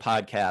the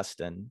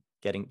podcast and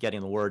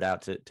getting the word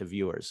out to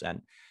viewers.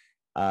 And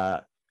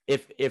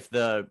if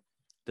the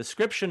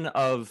description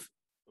of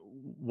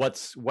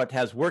what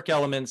has work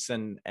elements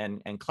and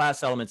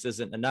class elements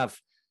isn't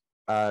enough,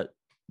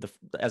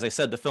 as I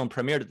said, the film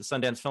premiered at the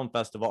Sundance Film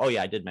Festival. Oh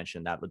yeah, I did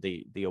mention that with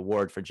the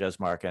award for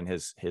Jesmark and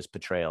his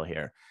portrayal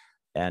here.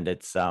 And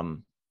it's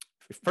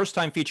first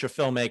time feature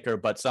filmmaker,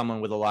 but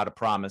someone with a lot of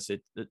promise.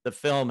 The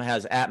film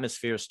has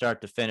atmosphere start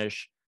to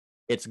finish.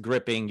 It's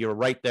gripping. You're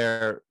right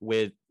there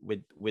with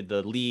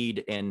the lead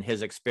in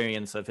his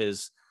experience of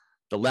his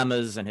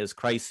dilemmas and his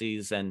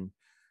crises,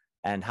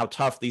 and how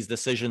tough these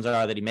decisions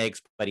are that he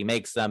makes, but he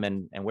makes them,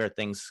 and where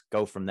things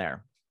go from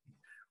there.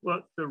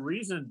 Well, the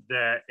reason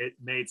that it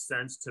made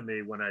sense to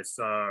me when I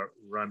saw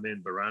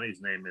Ramin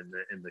Barani's name in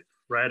the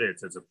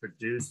credits as a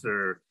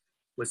producer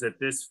was that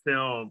this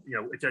film,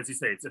 which, as you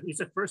say,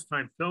 he's a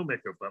first-time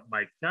filmmaker, but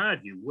my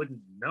God, you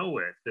wouldn't know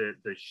it.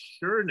 The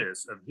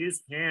sureness of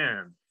his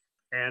hand,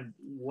 and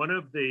one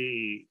of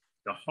the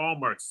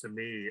hallmarks to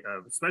me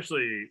of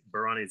especially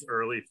Barani's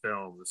early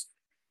films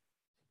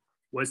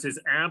was his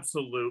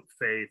absolute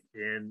faith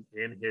in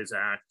his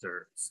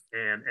actors,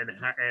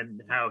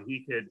 and how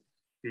he could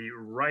be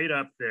right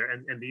up there.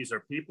 And these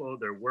are people,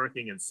 they're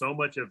working, and so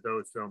much of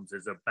those films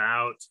is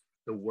about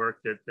the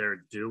work that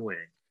they're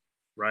doing,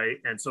 right?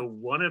 And so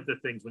one of the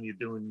things when you're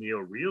doing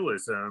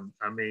neorealism,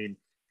 I mean,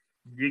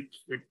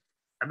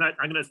 I'm not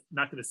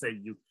gonna say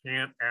you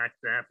can't act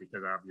that,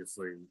 because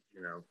obviously,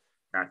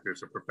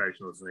 actors are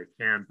professionals and they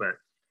can, but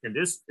in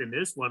this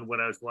one, when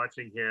I was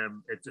watching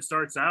him, it just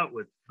starts out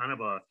with kind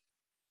of a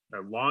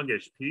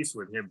longish piece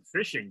with him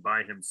fishing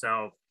by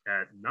himself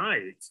at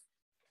night,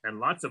 and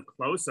lots of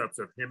close-ups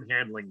of him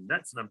handling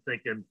nets. And I'm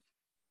thinking,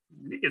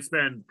 you could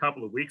spend a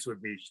couple of weeks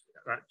with me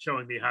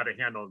showing me how to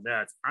handle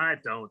nets. I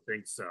don't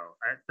think so.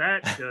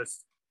 That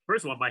just,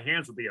 first of all, my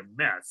hands would be a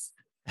mess.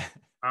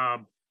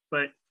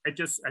 But I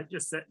just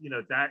said,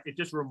 that it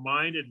just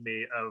reminded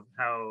me of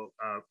how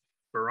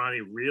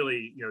Barani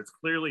really, it's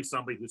clearly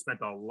somebody who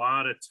spent a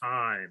lot of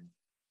time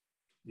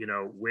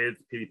with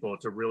people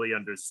to really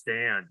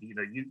understand.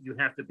 You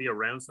have to be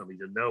around somebody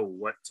to know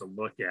what to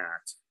look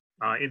at.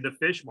 In the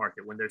fish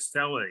market, when they're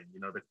selling,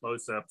 the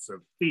close-ups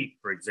of feet,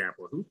 for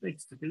example, who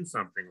thinks to do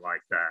something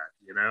like that?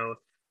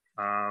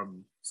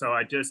 So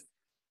I just,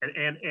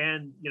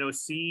 and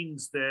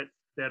scenes that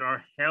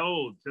are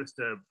held just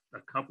a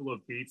couple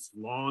of beats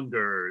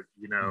longer,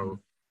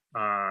 than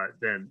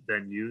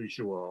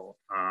usual,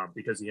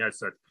 because he has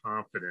such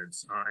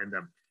confidence in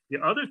them. The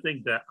other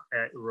thing that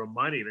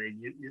reminded me,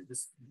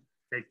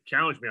 they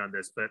challenged me on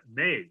this, but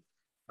Made,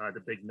 the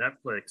big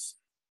Netflix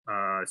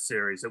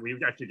series that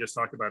we've actually just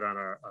talked about on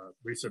a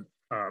recent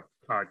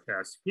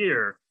podcast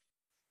here.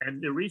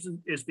 And the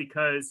reason is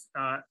because,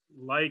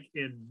 like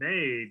in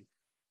Made,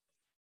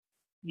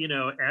 you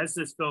know, as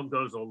this film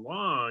goes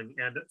along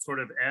and sort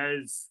of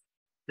as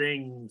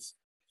things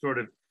sort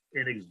of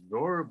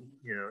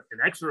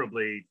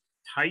inexorably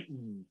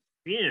tighten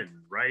in,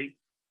 right?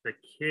 The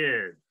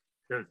kid,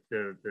 the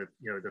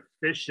you know, the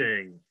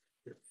fishing,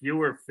 the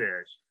fewer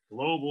fish,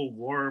 global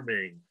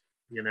warming,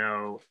 you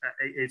know,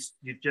 it's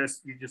you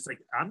just like,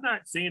 I'm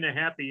not seeing a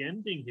happy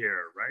ending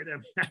here, right? I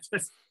mean, I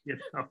just, you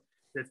know,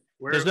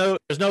 there's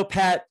no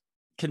pat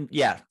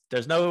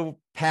there's no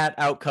pat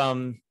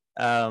outcome.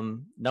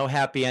 No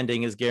happy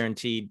ending is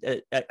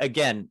guaranteed.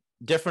 Again,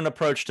 different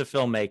approach to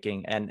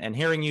filmmaking, and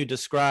hearing you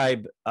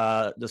describe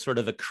the sort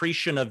of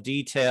accretion of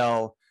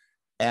detail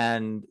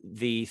and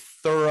the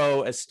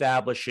thorough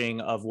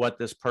establishing of what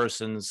this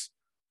person's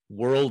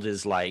world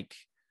is like.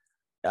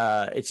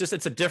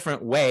 It's a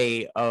different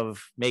way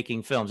of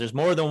making films. There's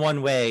more than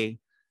one way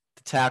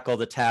to tackle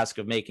the task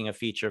of making a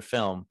feature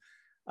film,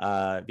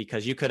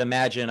 because you could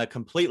imagine a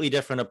completely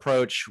different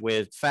approach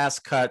with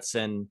fast cuts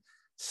and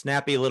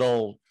snappy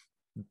little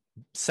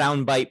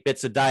soundbite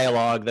bits of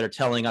dialogue that are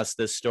telling us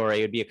this story.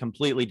 It would be a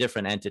completely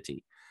different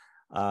entity.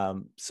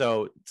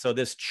 So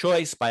this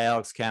choice by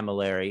Alex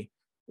Camilleri,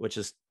 which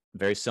is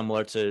very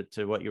similar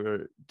to what you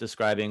were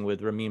describing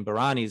with Ramin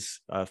Barani's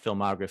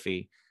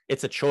filmography,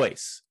 it's a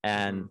choice,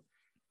 and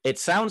it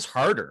sounds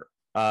harder.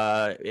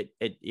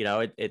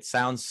 It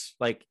sounds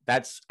like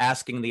that's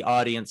asking the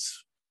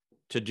audience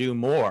to do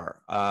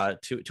more,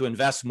 to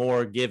invest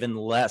more, given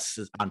less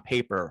on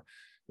paper,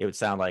 it would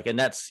sound like. And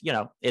that's, you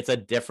know, it's a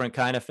different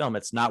kind of film.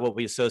 It's not what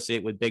we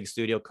associate with big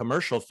studio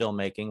commercial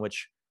filmmaking,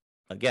 which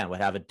again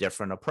would have a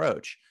different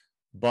approach.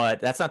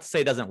 But that's not to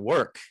say it doesn't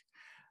work.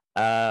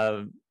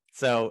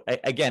 So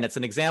again, it's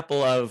an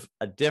example of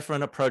a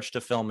different approach to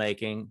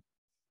filmmaking,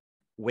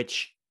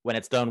 which when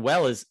it's done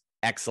well is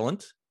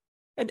excellent.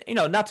 And, you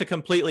know, not to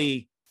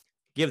completely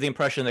give the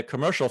impression that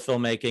commercial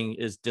filmmaking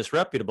is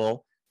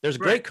disreputable. There's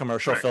great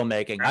commercial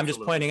filmmaking. Absolutely. I'm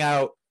just pointing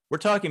out, we're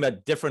talking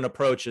about different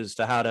approaches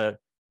to how to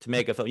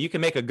make a film. You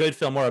can make a good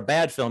film or a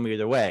bad film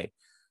either way.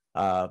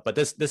 But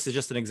this is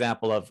just an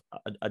example of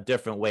a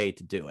different way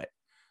to do it.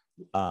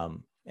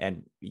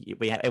 And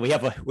we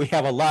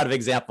have a lot of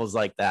examples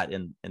like that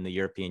in the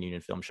European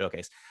Union Film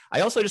Showcase.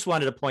 I also just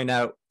wanted to point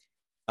out,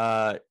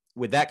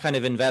 with that kind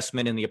of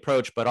investment in the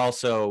approach, but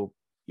also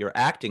your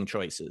acting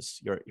choices,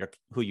 your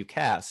who you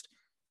cast,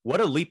 what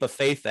a leap of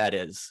faith that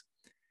is.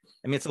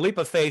 I mean, it's a leap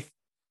of faith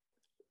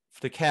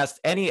to cast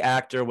any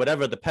actor,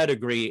 whatever the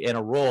pedigree, in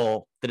a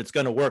role that it's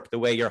going to work the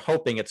way you're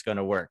hoping it's going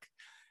to work.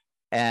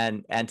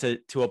 And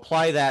to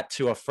apply that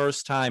to a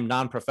first-time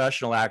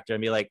non-professional actor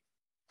and be like,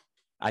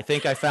 I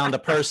think I found the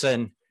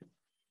person.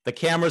 The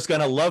camera's going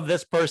to love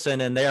this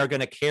person, and they are going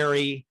to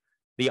carry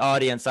the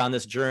audience on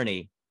this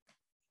journey.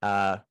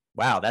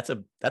 Wow, that's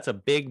a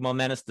big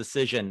momentous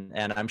decision,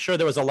 and I'm sure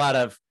there was a lot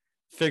of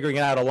figuring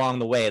it out along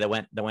the way that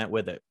went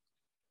with it.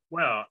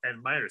 Well,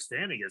 and my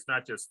understanding is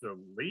not just the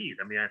lead.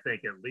 I mean, I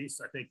think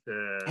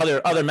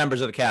the other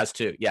members of the cast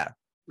too. Yeah.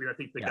 I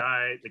think the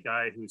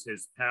guy who's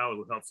his pal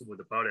who helps him with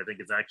the boat, I think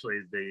it's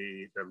actually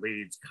the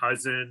lead's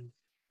cousin.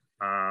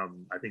 I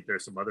think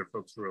there's some other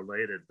folks who are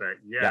related, but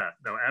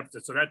no,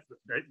 absolutely. So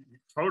that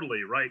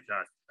totally right,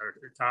 Josh or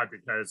Todd,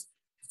 because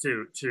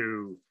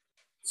to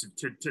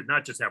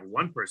not just have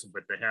one person,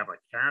 but to have a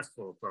cast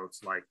full of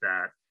folks like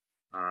that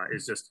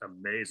is just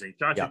amazing.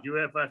 Josh, did you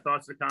have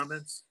thoughts or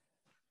comments?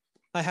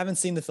 I haven't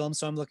seen the film,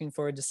 so I'm looking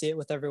forward to see it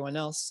with everyone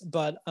else.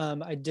 But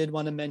I did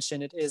want to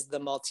mention it is the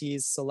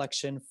Maltese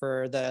selection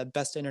for the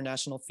Best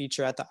International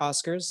Feature at the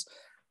Oscars.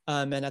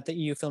 And at the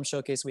EU Film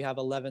Showcase, we have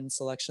 11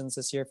 selections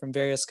this year from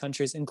various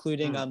countries,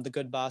 including The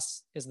Good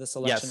Boss is the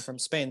selection from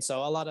Spain.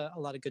 So a lot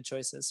of good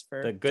choices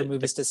for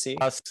movies to see. The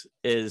Good Boss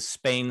is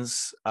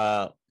Spain's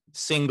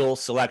single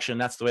selection.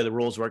 That's the way the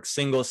rules work.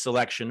 Single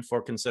selection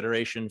for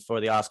consideration for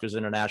the Oscars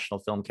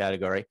International Film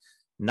category.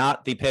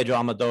 Not the Pedro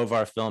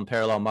Almodovar film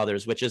Parallel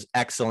Mothers, which is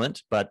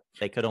excellent, but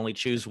they could only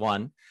choose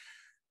one.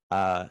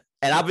 And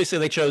obviously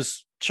they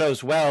chose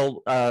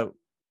well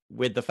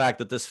with the fact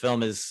that this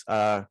film is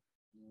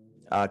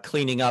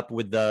cleaning up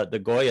with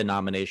the Goya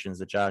nominations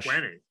that Josh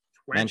 20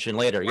 mentioned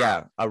later.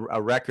 Wow. Yeah,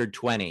 a record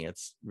 20.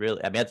 It's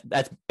really, I mean,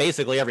 that's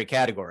basically every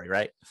category,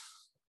 right?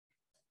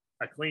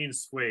 A clean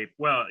sweep.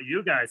 Well,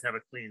 you guys have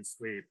a clean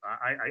sweep.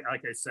 I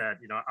like I said,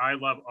 you know, I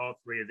love all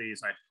three of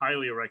these. I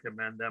highly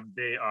recommend them.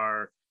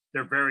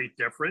 They're very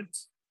different,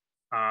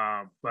 but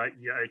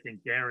I can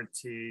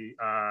guarantee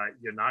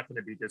you're not going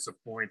to be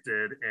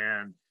disappointed.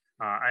 And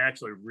I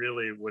actually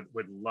really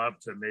would love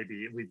to,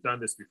 maybe we've done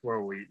this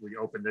before. We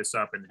open this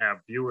up and have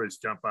viewers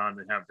jump on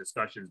and have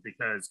discussions,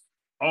 because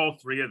all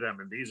three of them,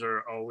 and these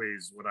are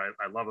always what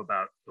I love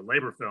about the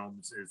labor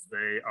films, is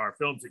they are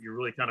films that you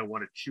really kind of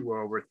want to chew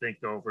over,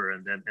 think over,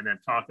 and then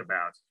talk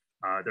about.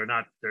 They're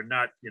not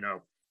you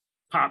know,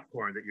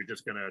 popcorn that you're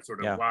just going to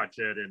sort of watch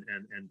it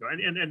and go.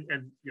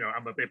 And you know,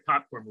 I'm a big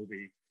popcorn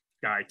movie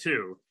guy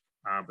too,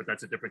 but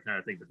that's a different kind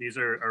of thing. But these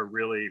are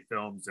really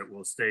films that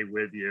will stay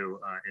with you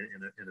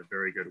in a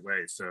very good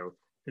way. So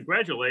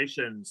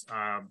congratulations,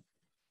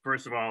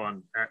 first of all,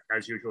 on,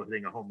 as usual,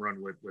 hitting a home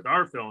run with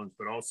our films,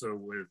 but also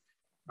with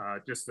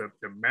just the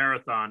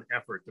marathon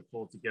effort to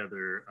pull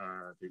together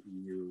the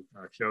EU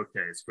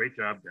showcase. Great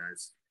job,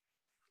 guys.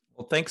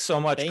 Well, thanks so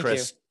much, Thank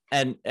Chris.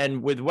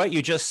 And with what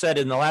you just said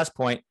in the last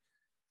point,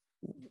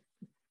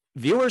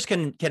 viewers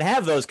can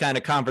have those kind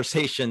of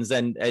conversations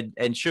and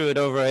chew it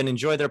over and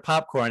enjoy their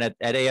popcorn at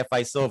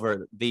AFI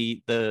Silver.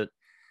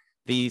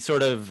 The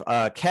sort of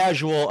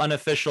casual,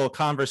 unofficial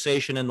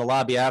conversation in the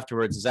lobby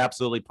afterwards is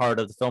absolutely part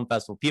of the film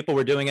festival. People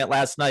were doing it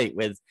last night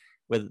with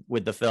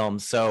the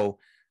films. So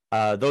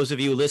those of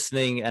you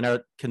listening and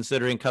are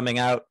considering coming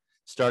out,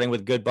 starting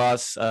with Good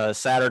Boss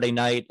Saturday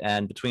night,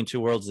 and Between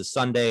Two Worlds is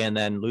Sunday, and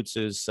then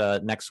Lutzu's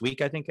next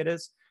week, I think it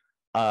is,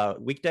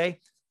 weekday.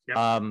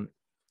 Yep.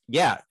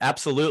 Yeah,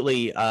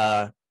 absolutely.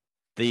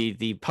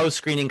 The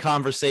post-screening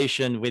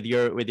conversation with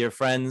your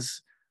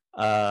friends,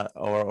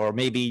 or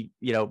maybe,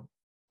 you know,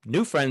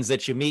 new friends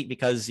that you meet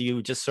because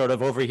you just sort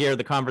of overhear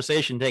the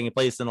conversation taking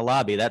place in the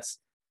lobby. That's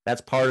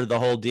part of the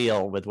whole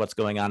deal with what's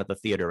going on at the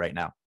theater right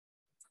now.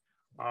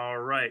 All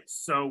right,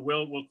 so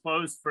we'll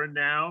close for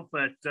now,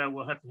 but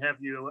we'll have to have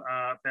you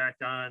back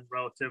on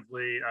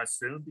relatively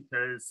soon,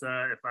 because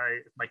if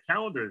my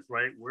calendar is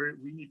right,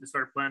 we need to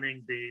start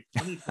planning the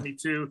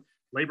 2022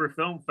 Labor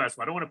Film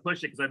Festival. I don't want to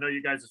push it because I know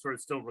you guys are sort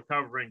of still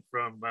recovering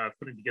from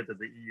putting together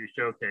the EU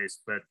showcase,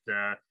 but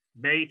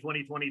May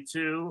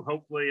 2022,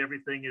 hopefully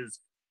everything is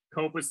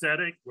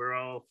copacetic. We're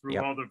all through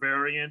all the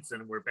variants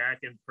and we're back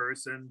in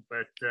person,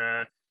 but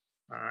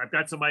I've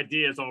got some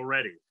ideas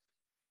already.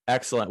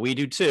 Excellent. We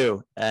do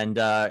too. And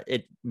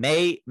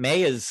May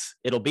is,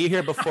 it'll be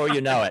here before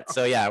you know it.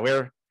 So yeah,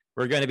 we're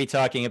going to be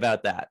talking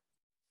about that.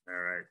 All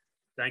right.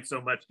 Thanks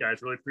so much,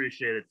 guys. Really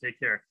appreciate it. Take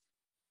care.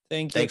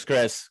 Thank you. Thanks,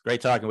 Chris.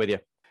 Great talking with you.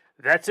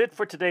 That's it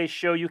for today's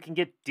show. You can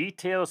get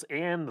details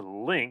and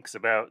links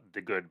about The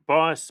Good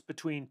Boss,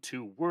 Between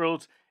Two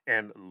Worlds,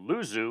 and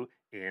Luzu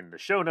in the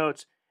show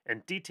notes,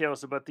 and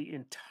details about the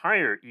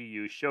entire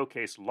EU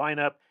showcase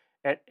lineup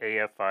at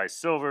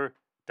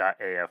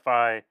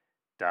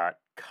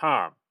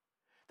afisilver.afi.com.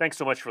 Thanks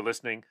so much for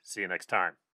listening. See you next time.